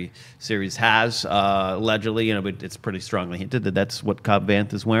series has, allegedly. You know, but it's pretty strongly hinted that that's what Cobb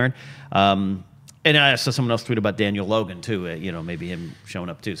Vanth is wearing. And I saw someone else tweet about Daniel Logan too. You know, maybe him showing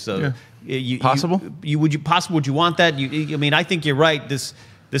up too. So, possible? Would you want that? I mean, I think you're right. This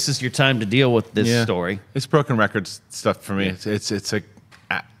is your time to deal with this story. It's broken records stuff for me. Yeah. It's like,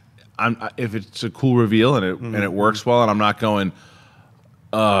 if it's a cool reveal and it works well, and I'm not going,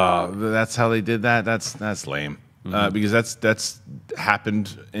 that's how they did that. That's lame. Because that's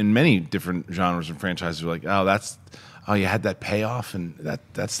happened in many different genres and franchises. We're like, you had that payoff, and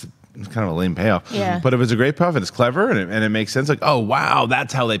that's it's kind of a lame payoff. Yeah. But if it's a great payoff and it's clever and it makes sense, like, oh wow,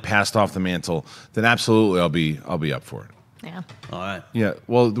 that's how they passed off the mantle, then absolutely I'll be up for it. Yeah. All right. Yeah.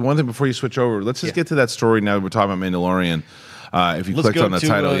 Well, the one thing before you switch over, let's just get to that story now that we're talking about Mandalorian. If you clicked on the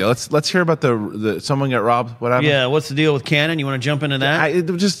title, let's hear about the someone got robbed. What happened? Yeah. What's the deal with Cannon? You want to jump into that?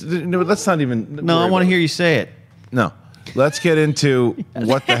 Let's not even. No, I want to hear you say it. No. Let's get into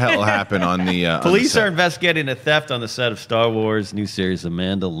what the hell happened on the Police are investigating a theft on the set of Star Wars new series, The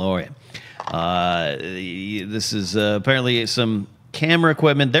Mandalorian. This is apparently some camera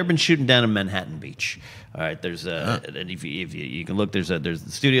equipment. They've been shooting down in Manhattan Beach. All right, there's and if you can look, there's the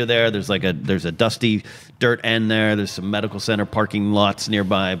studio there. There's a dusty dirt end there. There's some medical center parking lots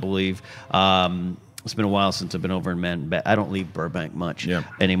nearby, I believe. It's been a while since I've been over in Manhattan. I don't leave Burbank much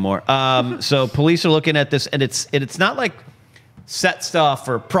anymore. So police are looking at this, and it's not like set stuff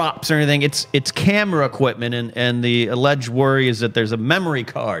or props or anything. It's camera equipment, and the alleged worry is that there's a memory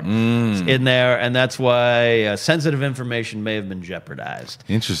card in there, and that's why sensitive information may have been jeopardized.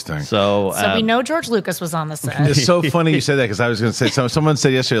 Interesting. So we know George Lucas was on the set. It's so funny you said that, because I was going to say, someone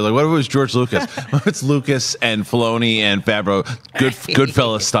said yesterday, like, what if it was George Lucas? What if it's Lucas and Filoni and Favreau,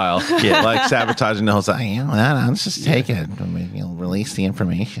 Goodfellas style, like sabotaging the whole thing? Let's just take it. Release the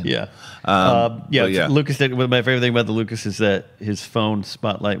information. Yeah. Yeah. Lucas. My favorite thing about the Lucas is that his phone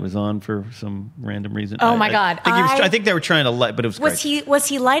spotlight was on for some random reason. Oh my God! I think they were trying to light, but it was. Was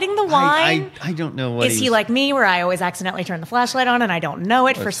he lighting the wine? I don't know what. Is he like me, where I always accidentally turn the flashlight on and I don't know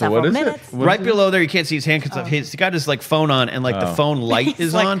it for several minutes? Right below there, you can't see his hand because he's got his like phone on, and like the phone light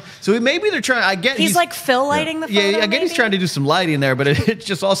is on. So maybe they're trying. I get he's like Phil lighting the phone. Yeah, I get he's trying to do some lighting there, but it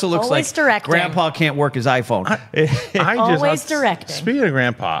just also looks always like directing. Grandpa can't work his iPhone. Always directing. Speaking of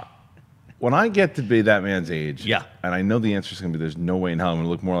Grandpa, when I get to be that man's age, and I know the answer is going to be there's no way in hell I'm going to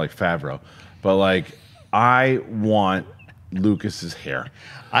look more like Favreau, but like I want Lucas's hair.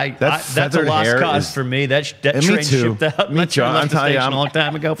 That's a lost cause for me. That train shipped out. Me too. I'm telling you, a long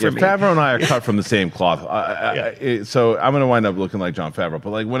time ago for me. Favreau and I are cut from the same cloth. So I'm going to wind up looking like Jon Favreau. But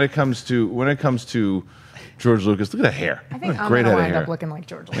like when it comes to George Lucas, look at that hair. I think I'm going to wind up looking like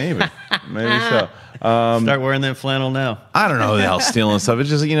George Lucas. Maybe so. Start wearing that flannel now. I don't know who the hell's stealing stuff. It's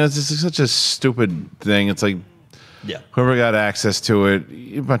just, it's just such a stupid thing. It's like, whoever got access to it,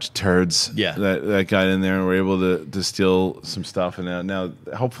 a bunch of turds that got in there and were able to steal some stuff. And now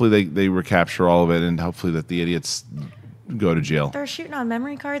hopefully they recapture all of it, and hopefully that the idiots go to jail. They're shooting on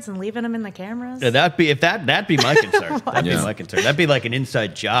memory cards and leaving them in the cameras. Yeah, that'd be my concern. That'd be my concern. That'd be like an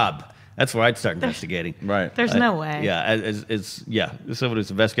inside job. That's where I'd start investigating. Right. There's no way. Yeah. As someone who's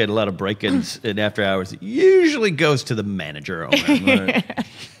investigated a lot of break-ins in after hours, it usually goes to the manager. Right.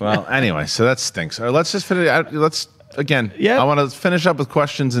 Well, anyway, so that stinks. Let's just finish. again, Yeah. I want to finish up with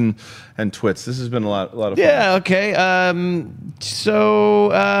questions and twits. This has been a lot of fun. Yeah. Okay.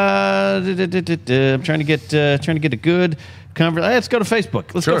 So I'm trying to get a good conversation. Let's go to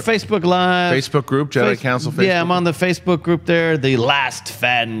Facebook. Let's go to Facebook Live. Facebook group, Jedi Council. Facebook. Yeah, I'm on the Facebook group there, the Last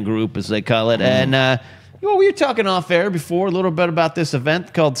Fan group, as they call it, and. We were talking off air before a little bit about this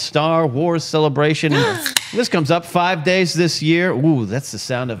event called Star Wars Celebration. This comes up 5 days this year. Ooh, that's the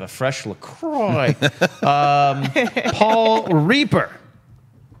sound of a fresh LaCroix. Paul Reaper.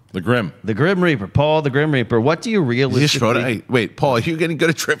 The Grim Reaper. Paul the Grim Reaper. What do you realistically... Hey, wait, Paul, are you getting good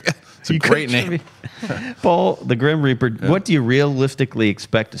at trivia? It's a great name. Paul the Grim Reaper. Yeah. What do you realistically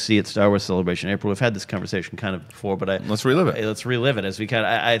expect to see at Star Wars Celebration April? We've had this conversation kind of before, but let's relive it. Let's relive it as we kind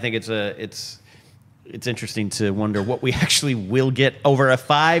of... I think it's interesting to wonder what we actually will get over a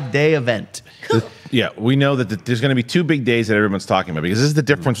 5-day event. Yeah, we know that there's going to be 2 big days that everyone's talking about, because this is the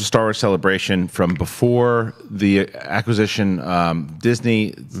difference with Star Wars Celebration from before the acquisition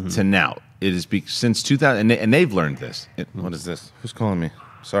Disney to now. It is since 2000, and they've learned this. What is this? Who's calling me?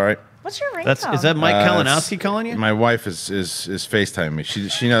 Sorry. What's your ringtone? Is that Mike Kalinowski calling you? My wife is FaceTiming me.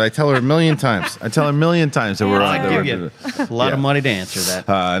 She knows. I tell her a million times. that we're on. Give you a lot of money to answer that.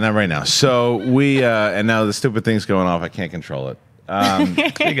 Not right now. So we and now the stupid ththing's going off. I can't control it.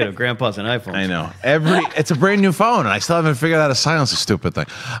 Speaking of Grandpa's an iPhone. I know. It's a brand new phone, and I still haven't figured out how to silence the stupid thing.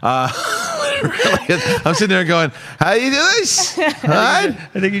 Really, I'm sitting there going, "How do you do this?" I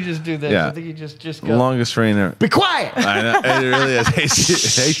think you just do this. Yeah. I think you just go. Longest rain there. Be quiet. I know. It really is. Hey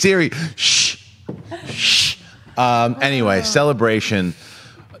Siri. Shh. Shh. Anyway, Celebration.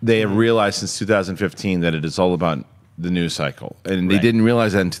 They have realized since 2015 that it is all about the news cycle, and they didn't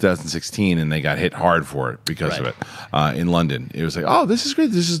realize that in 2016, and they got hit hard for it because of it in London. It was like, oh, this is great.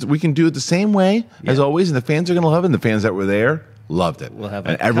 We can do it the same way as always, and the fans are going to love it. And the fans that were there loved it. We'll have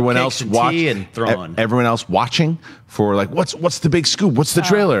and everyone else watching. Everyone else watching for like, what's the big scoop? What's the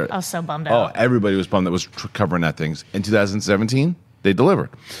trailer? I was so bummed out. Oh, everybody was bummed that was covering that things. In 2017, they delivered.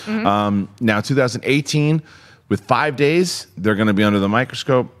 Now 2018, with 5 days, they're going to be under the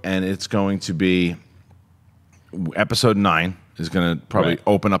microscope, and it's going to be. Episode 9 is going to probably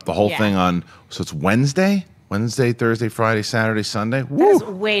open up the whole thing on. So it's Wednesday, Thursday, Friday, Saturday, Sunday. That is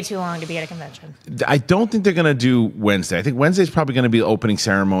way too long to be at a convention. I don't think they're going to do Wednesday. I think Wednesday's probably going to be opening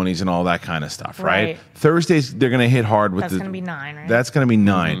ceremonies and all that kind of stuff, right? Thursdays they're going to hit hard with That's going to be 9, right? That's going to be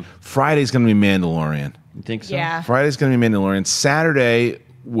 9. Friday's going to be Mandalorian. You think so? Yeah. Friday's going to be Mandalorian. Saturday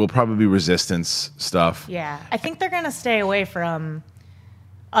will probably be Resistance stuff. Yeah. I think they're going to stay away from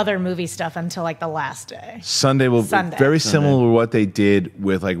other movie stuff until like the last day. Sunday will be very similar to what they did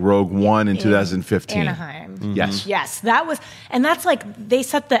with like Rogue One in 2015. Anaheim. Yes. Yes. That's like, they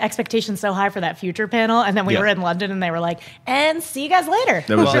set the expectations so high for that future panel, and then we were in London and they were like, and see you guys later.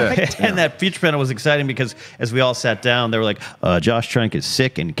 That was it. And that feature panel was exciting because as we all sat down, they were like, Josh Trank is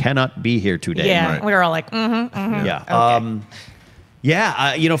sick and cannot be here today. Yeah. Right. We were all like, Yeah.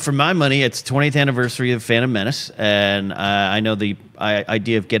 Okay. For my money, it's 20th anniversary of Phantom Menace, and I know the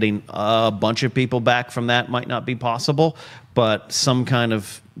idea of getting a bunch of people back from that might not be possible, but some kind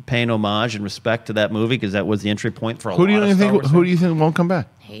of paying homage and respect to that movie, because that was the entry point for a lot of Star Wars. Who do you think won't come back?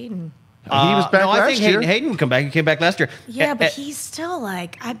 Hayden. He was back last I think year. Hayden can come back. He came back last year. Yeah, but he's still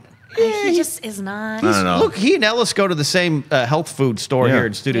like, he just is not. I don't know. Look, he and Ellis go to the same health food store here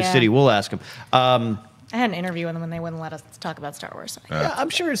in Studio City. We'll ask him. I had an interview with them when they wouldn't let us talk about Star Wars. Yeah, I'm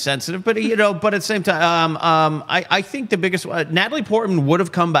sure it's sensitive, but but at the same time, I think the biggest Natalie Portman would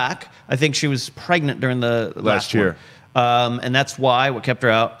have come back. I think she was pregnant during the last year, and that's what kept her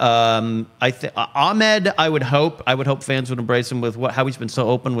out. Ahmed, I would hope fans would embrace him with how he's been so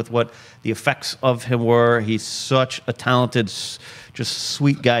open with what the effects of him were. He's such a talented, just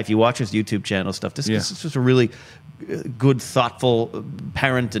sweet guy. If you watch his YouTube channel stuff, this is just a really good, thoughtful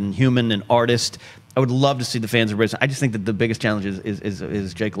parent and human and artist. I would love to see the fans embrace it. I just think that the biggest challenge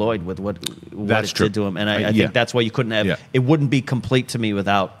is Jake Lloyd with what it did to him, and I think that's why you couldn't have. It wouldn't be complete to me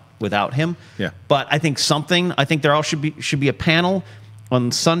without him. Yeah. But I think there all should be a panel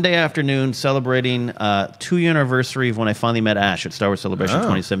on Sunday afternoon celebrating 2-year anniversary of when I finally met Ash at Star Wars Celebration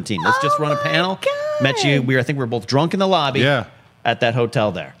 2017. Let's just run a panel. God. Met you. I think we were both drunk in the lobby. Yeah. At that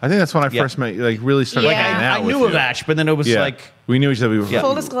hotel there. I think that's when I first met you, like really started hanging out I knew of Ash, but then it was like... We knew each other.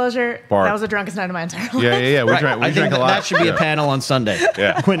 Full disclosure, that was the drunkest night of my entire life. Yeah. We drank a lot. That should be a panel on Sunday.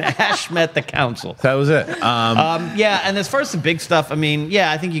 When Ash met the council. That was it. And as far as the big stuff,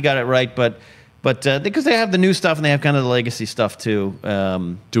 I think you got it right, but But because they have the new stuff and they have kind of the legacy stuff too.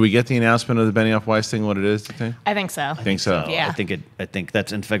 Do we get the announcement of the Benioff Weiss thing? What it is? Do you think? I think so. Think so. Yeah. I think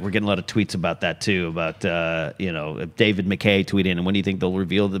that's. In fact, we're getting a lot of tweets about that too. About David McKay tweeting. And when do you think they'll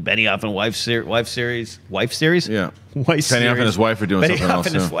reveal the Benioff and wife series? Wife series? Yeah. Wife series. Benioff and his wife are doing something else.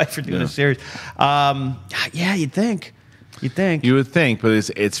 Benioff and his wife are doing a series. Yeah, you'd think. You would think,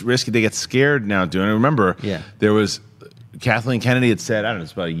 but it's risky. They get scared now doing it. Remember, there was. Kathleen Kennedy had said, I don't know,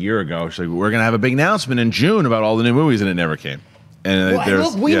 it's about a year ago, she's like, we're going to have a big announcement in June about all the new movies, and it never came. And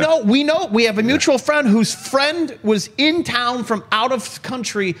look, we know. We have a mutual friend whose friend was in town from out of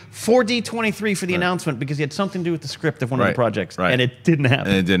country for D23 for the announcement because he had something to do with the script of one of the projects, and it didn't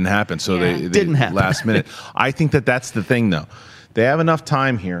happen. So they didn't happen last minute. I think that's the thing, though. They have enough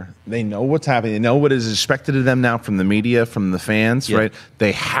time here. They know what's happening. They know what is expected of them now from the media, from the fans, right?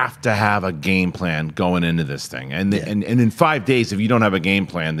 They have to have a game plan going into this thing. And in 5 days, if you don't have a game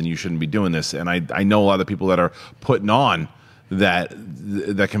plan, then you shouldn't be doing this. And I know a lot of the people that are putting on that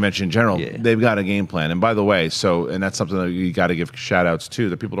convention in general, they've got a game plan. And by the way, and that's something that you got to give shout outs to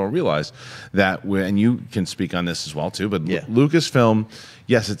that people don't realize that, and you can speak on this as well too, but Lucasfilm,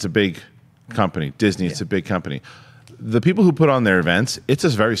 yes, it's a big company. Disney, it's a big company. The people who put on their events, it's a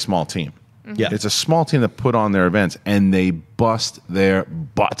very small team. Yeah. It's a small team that put on their events, and they bust their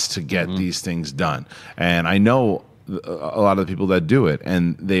butts to get these things done. And I know a lot of the people that do it,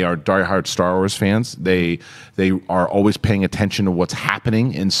 and they are diehard Star Wars fans. They are always paying attention to what's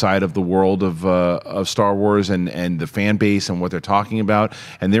happening inside of the world of Star Wars and the fan base and what they're talking about,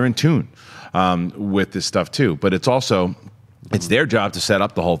 and they're in tune with this stuff too. But it's also... it's their job to set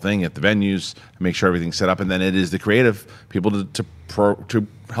up the whole thing at the venues, make sure everything's set up, and then it is the creative people to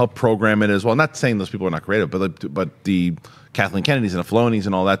help program it as well. Not saying those people are not creative, but the Kathleen Kennedys and the Filoni's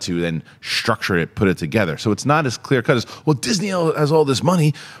and all that to then structure it, put it together. So it's not as clear cut as, well, Disney has all this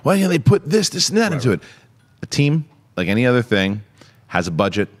money. Why can't they put this, and that into it? A team, like any other thing, has a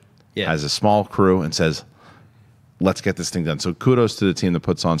budget, has a small crew, and says, let's get this thing done. So kudos to the team that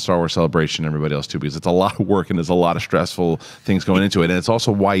puts on Star Wars Celebration and everybody else too, because it's a lot of work and there's a lot of stressful things going into it. And it's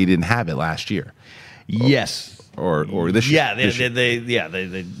also why you didn't have it last year. Yes. Or this year. Yeah,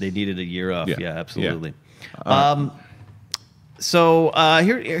 they needed a year off. Yeah, absolutely. Yeah.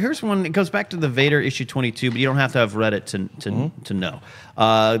 Here's one. It goes back to the Vader issue 22, but you don't have to have read it to know.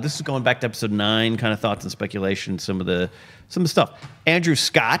 This is going back to episode 9, kind of thoughts and speculation, some of the stuff. Andrew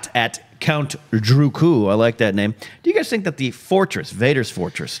Scott at Count Druku, I like that name. Do you guys think that the Vader's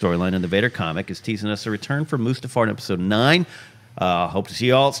Fortress storyline in the Vader comic is teasing us a return for Mustafar in episode 9? Hope to see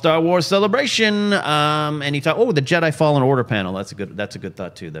you all at Star Wars Celebration. And he thought, the Jedi Fallen Order panel. That's a good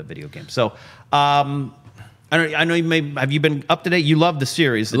thought too. That video game. So, I know you may have you been up to date. You love the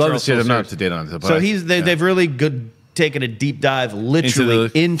series. I love the series. I'm not up to date on it. So they've really taken a deep dive, literally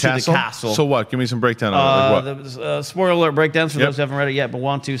into the castle. So what? Give me some breakdown of it. Like what? Spoiler alert breakdowns for those who haven't read it yet, but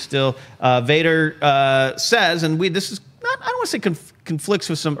want to still. Vader says, and this is not. I don't want to say conflicts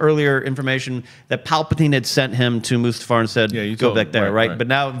with some earlier information that Palpatine had sent him to Mustafar and said, "Go back there." Right. But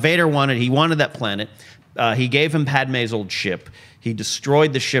now Vader wanted that planet. He gave him Padme's old ship. He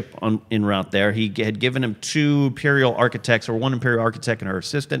destroyed the ship en route there. He had given him 2 Imperial architects, or 1 Imperial architect and her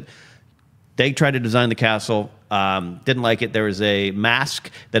assistant. They tried to design the castle. Didn't like it. There is a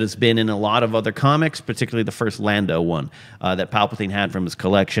mask that has been in a lot of other comics, particularly the first Lando one that Palpatine had from his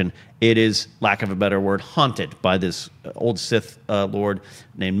collection. It is, lack of a better word, haunted by this old Sith Lord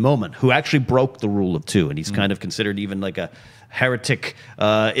named Momin, who actually broke the rule of 2, and he's kind of considered even like a heretic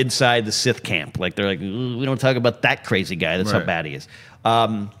inside the Sith camp. Like they're like, we don't talk about that crazy guy. That's how bad he is.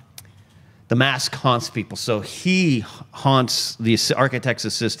 The mask haunts people, so he haunts the architect's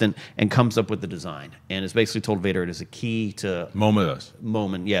assistant and comes up with the design, and is basically told Vader it is a key to Moment.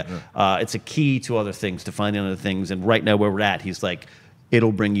 It's a key to other things, to finding other things. And right now where we're at, he's like,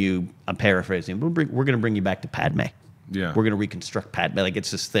 it'll bring you. I'm paraphrasing. We're going to bring you back to Padme. Yeah, we're going to reconstruct Padme. Like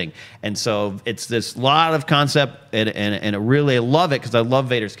it's this thing, and so it's this lot of concept, and I really love it because I love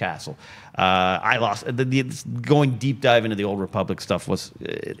Vader's castle. Going deep dive into the Old Republic stuff was,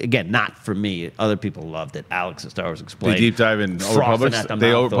 again, not for me. Other people loved it. Alex at Star Wars Explained. They deep dive in Old Republic,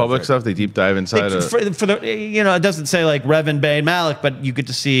 stuff. They deep dive inside. It doesn't say like Revan, Bane, Malak, but you get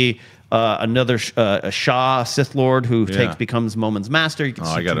to see another a Shah Sith Lord who becomes Momin's master. You can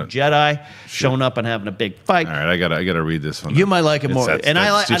see 2 Jedi showing up and having a big fight. All right, I gotta read this one. You might like it more,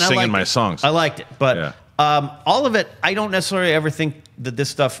 I singing my songs. I liked it, but all of it, I don't necessarily ever think that this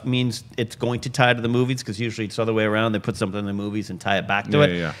stuff means it's going to tie to the movies, because usually it's the other way around. They put something in the movies and tie it back to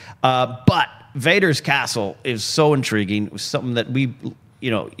it. But Vader's castle is so intriguing. It was something that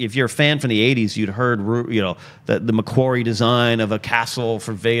if you're a fan from the 80s, you'd heard, the Macquarie design of a castle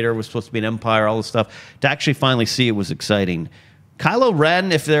for Vader was supposed to be an empire, all this stuff. To actually finally see it was exciting. Kylo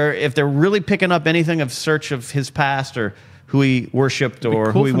Ren, if they're really picking up anything of search of his past or who he worshipped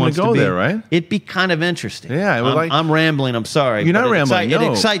or cool who he wants to go be, there, right? It'd be kind of interesting. Yeah, I'm rambling. I'm sorry. You're not rambling. It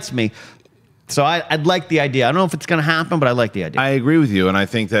excites me. So I'd like the idea. I don't know if it's going to happen, but I like the idea. I agree with you, and I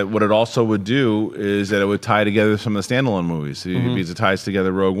think that what it also would do is that it would tie together some of the standalone movies. Because it ties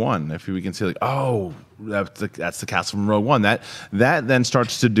together Rogue One. If we can see, that's the castle from Rogue One. That then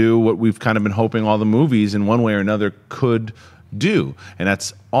starts to do what we've kind of been hoping all the movies in one way or another could do, and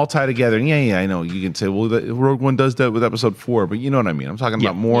that's all tied together. And yeah, I know you can say, well, Rogue One does that with Episode 4, but you know what I mean. I'm talking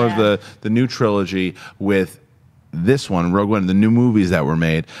about more of the new trilogy with this one, Rogue One, the new movies that were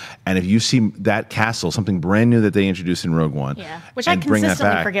made. And if you see that castle, something brand new that they introduced in Rogue One, which I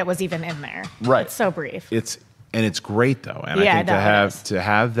consistently forget was even in there. Right, it's so brief. It's great though, and I think to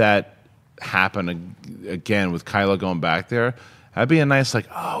have that happen again with Kylo going back there, that'd be a nice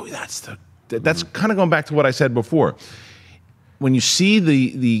that's kind of going back to what I said before. When you see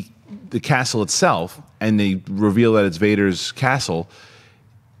the castle itself and they reveal that it's Vader's castle,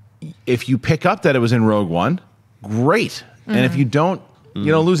 if you pick up that it was in Rogue One, great. And if you don't,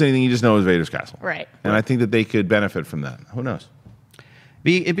 you don't lose anything. You just know it was Vader's castle. Right. And I think that they could benefit from that. Who knows?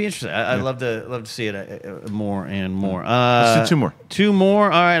 It'd be interesting. I'd love to see it more and more. Let's do 2 more. 2 more.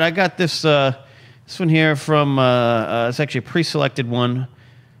 All right. I got this one here from, it's actually a pre-selected one.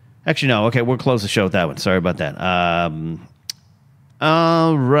 Actually, no. Okay, we'll close the show with that one. Sorry about that.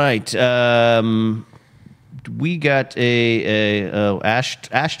 All right. We got Ash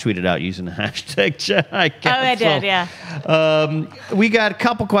tweeted out using the hashtag Jedi Council. Oh, I did, yeah. We got a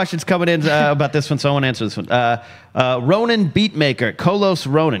couple questions coming in about this one, so I want to answer this one. Ronan Beatmaker,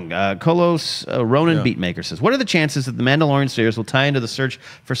 Kolos Ronan. Ronan Beatmaker says, what are the chances that the Mandalorian series will tie into the search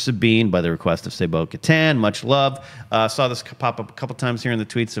for Sabine by the request of Sebo Katan? Much love. Saw this pop up a couple times here in the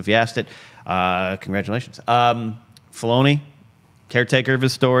tweets, so if you asked it, congratulations. Filoni, caretaker of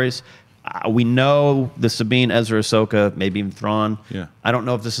his stories. We know the Sabine, Ezra, Ahsoka, maybe even Thrawn. Yeah. I don't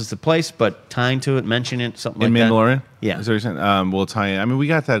know if this is the place, but tying to it, mention it, something in like that. Mandalorian? Yeah. Is that what you're saying? We'll tie in. I mean, we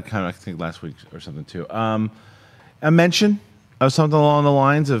got that kind of, I think, last week or something, too. A mention of something along the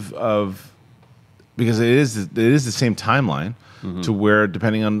lines of because it is the same timeline to where,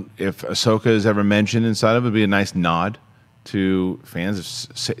 depending on if Ahsoka is ever mentioned inside of it, would be a nice nod to fans.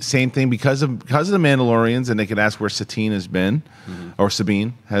 Same thing because of the Mandalorians, and they could ask where Satine has been or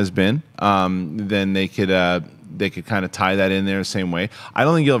Sabine has been. Then they could kind of tie that in there the same way. I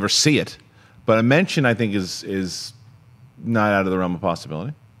don't think you'll ever see it, but a mention I think is not out of the realm of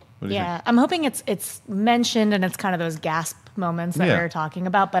possibility. What do you think? I'm hoping it's mentioned and it's kind of those gasp moments that we were talking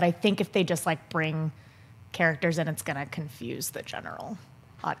about. But I think if they just bring characters in, it's going to confuse the general.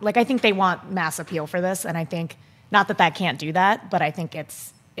 I think they want mass appeal for this, and I think. Not that can't do that, but I think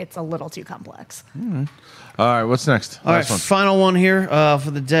it's a little too complex. All right, what's next? All right, final one here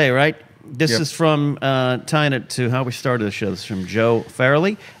for the day, right? This is from, tying it to how we started the show. This is from Joe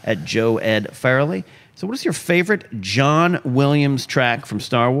Farrelly at Joe Ed Farrelly. So what is your favorite John Williams track from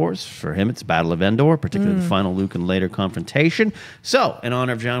Star Wars? For him, it's Battle of Endor, particularly the final Luke and later confrontation. So, in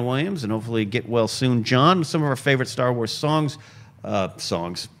honor of John Williams, and hopefully get well soon, John, some of our favorite Star Wars songs.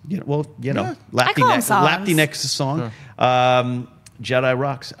 Lapty Nexus song. Jedi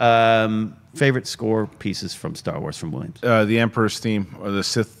Rocks. Favorite score pieces from Star Wars from Williams? The Emperor's theme or the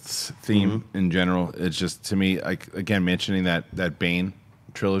Sith's theme in general. It's just, to me, again, mentioning that Bane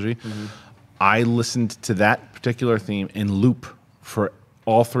trilogy. I listened to that particular theme in loop for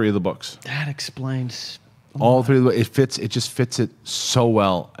all 3 of the books. That explains all 3 of the books. It just fits it so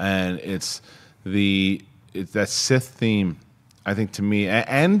well, and it's that Sith theme. I think to me,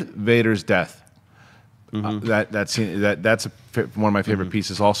 and Vader's death. That's one of my favorite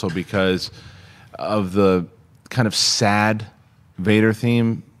pieces, also because of the kind of sad Vader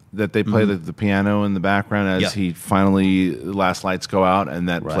theme that they play, the piano in the background as he finally the last lights go out, and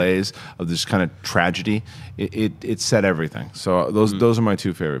that plays of this kind of tragedy. It said everything. So those are my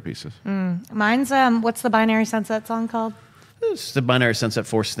 2 favorite pieces. Mine's what's the Binary Sunset song called? It's the Binary Sunset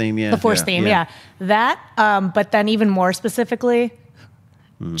Force theme, The Force theme, That, but then even more specifically,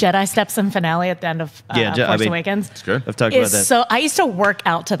 Jedi Steps and finale at the end of Force Awakens. It's good. I've talked about that. So I used to work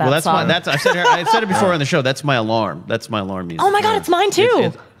out to that song. I said it before on the show. That's my alarm. That's my alarm music. Oh my God, it's mine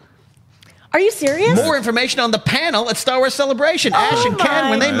too. Are you serious? More information on the panel at Star Wars Celebration. Ash and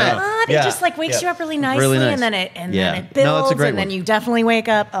Ken when they met. It just wakes you up really nicely, nice. and then it builds, and then you definitely wake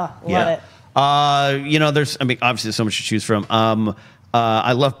up. Oh, love it. There's, obviously there's so much to choose from.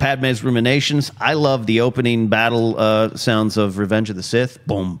 I love Padme's ruminations. I love the opening battle sounds of Revenge of the Sith.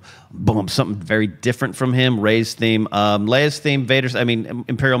 Boom, boom, something very different from him. Rey's theme, Leia's theme,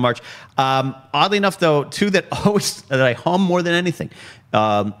 Imperial March. Oddly enough, though, two that I hum more than anything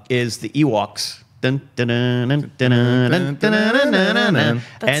is the Ewoks. And then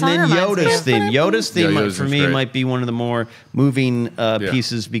Yoda's theme. Yoda's theme for me might be one of the more moving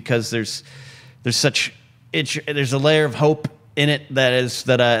pieces because there's a layer of hope in it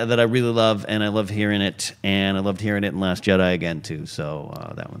that I really love, and I love hearing it, and I loved hearing it in Last Jedi again too. So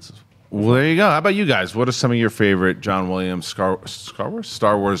that one's. Well, there you go. How about you guys? What are some of your favorite John Williams Star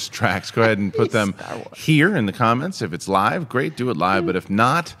Wars tracks? Go ahead and put them here in the comments. If it's live, great, do it live. But if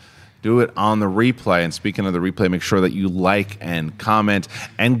not, do it on the replay. And speaking of the replay, make sure that you like and comment.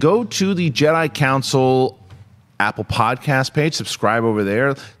 And go to the Jedi Council Apple Podcast page. Subscribe over there.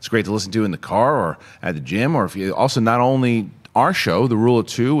 It's great to listen to in the car or at the gym. Or if you also not only our show, The Rule of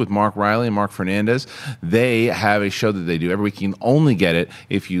Two with Mark Riley and Mark Fernandez, they have a show that they do every week. You can only get it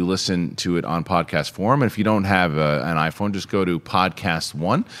if you listen to it on podcast form. And if you don't have an iPhone, just go to Podcast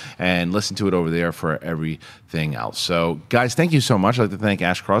One and listen to it over there for everything else. So, guys, thank you so much. I'd like to thank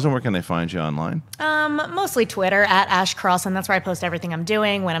Ash Crossan. Where can they find you online? Mostly Twitter, at Ash Crossan. That's where I post everything I'm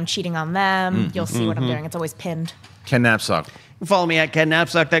doing. When I'm cheating on them, you'll see what I'm doing. It's always pinned. Ken Napzok. Follow me at Ken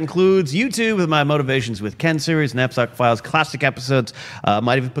Napzok. That includes YouTube with my Motivations with Ken series, Napzok Files, classic episodes.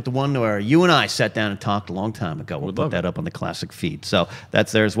 Might even put the one where you and I sat down and talked a long time ago. We'll put that up on the classic feed. So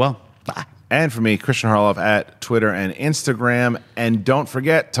that's there as well. Bye. And for me, Kristian Harloff at Twitter and Instagram. And don't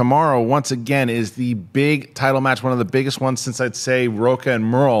forget, tomorrow, once again, is the big title match, one of the biggest ones since I'd say Roca and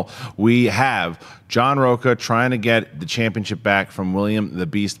Merle. We have John Roca trying to get the championship back from William the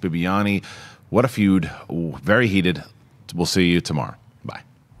Beast Bibiani. What a feud. Very heated. We'll see you tomorrow. Bye.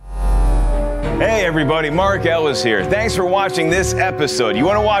 Hey everybody, Mark Ellis here. Thanks for watching this episode. You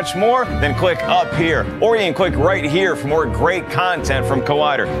want to watch more? Then click up here. Or you can click right here for more great content from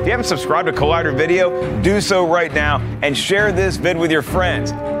Collider. If you haven't subscribed to Collider Video, do so right now and share this vid with your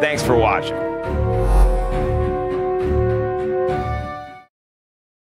friends. Thanks for watching.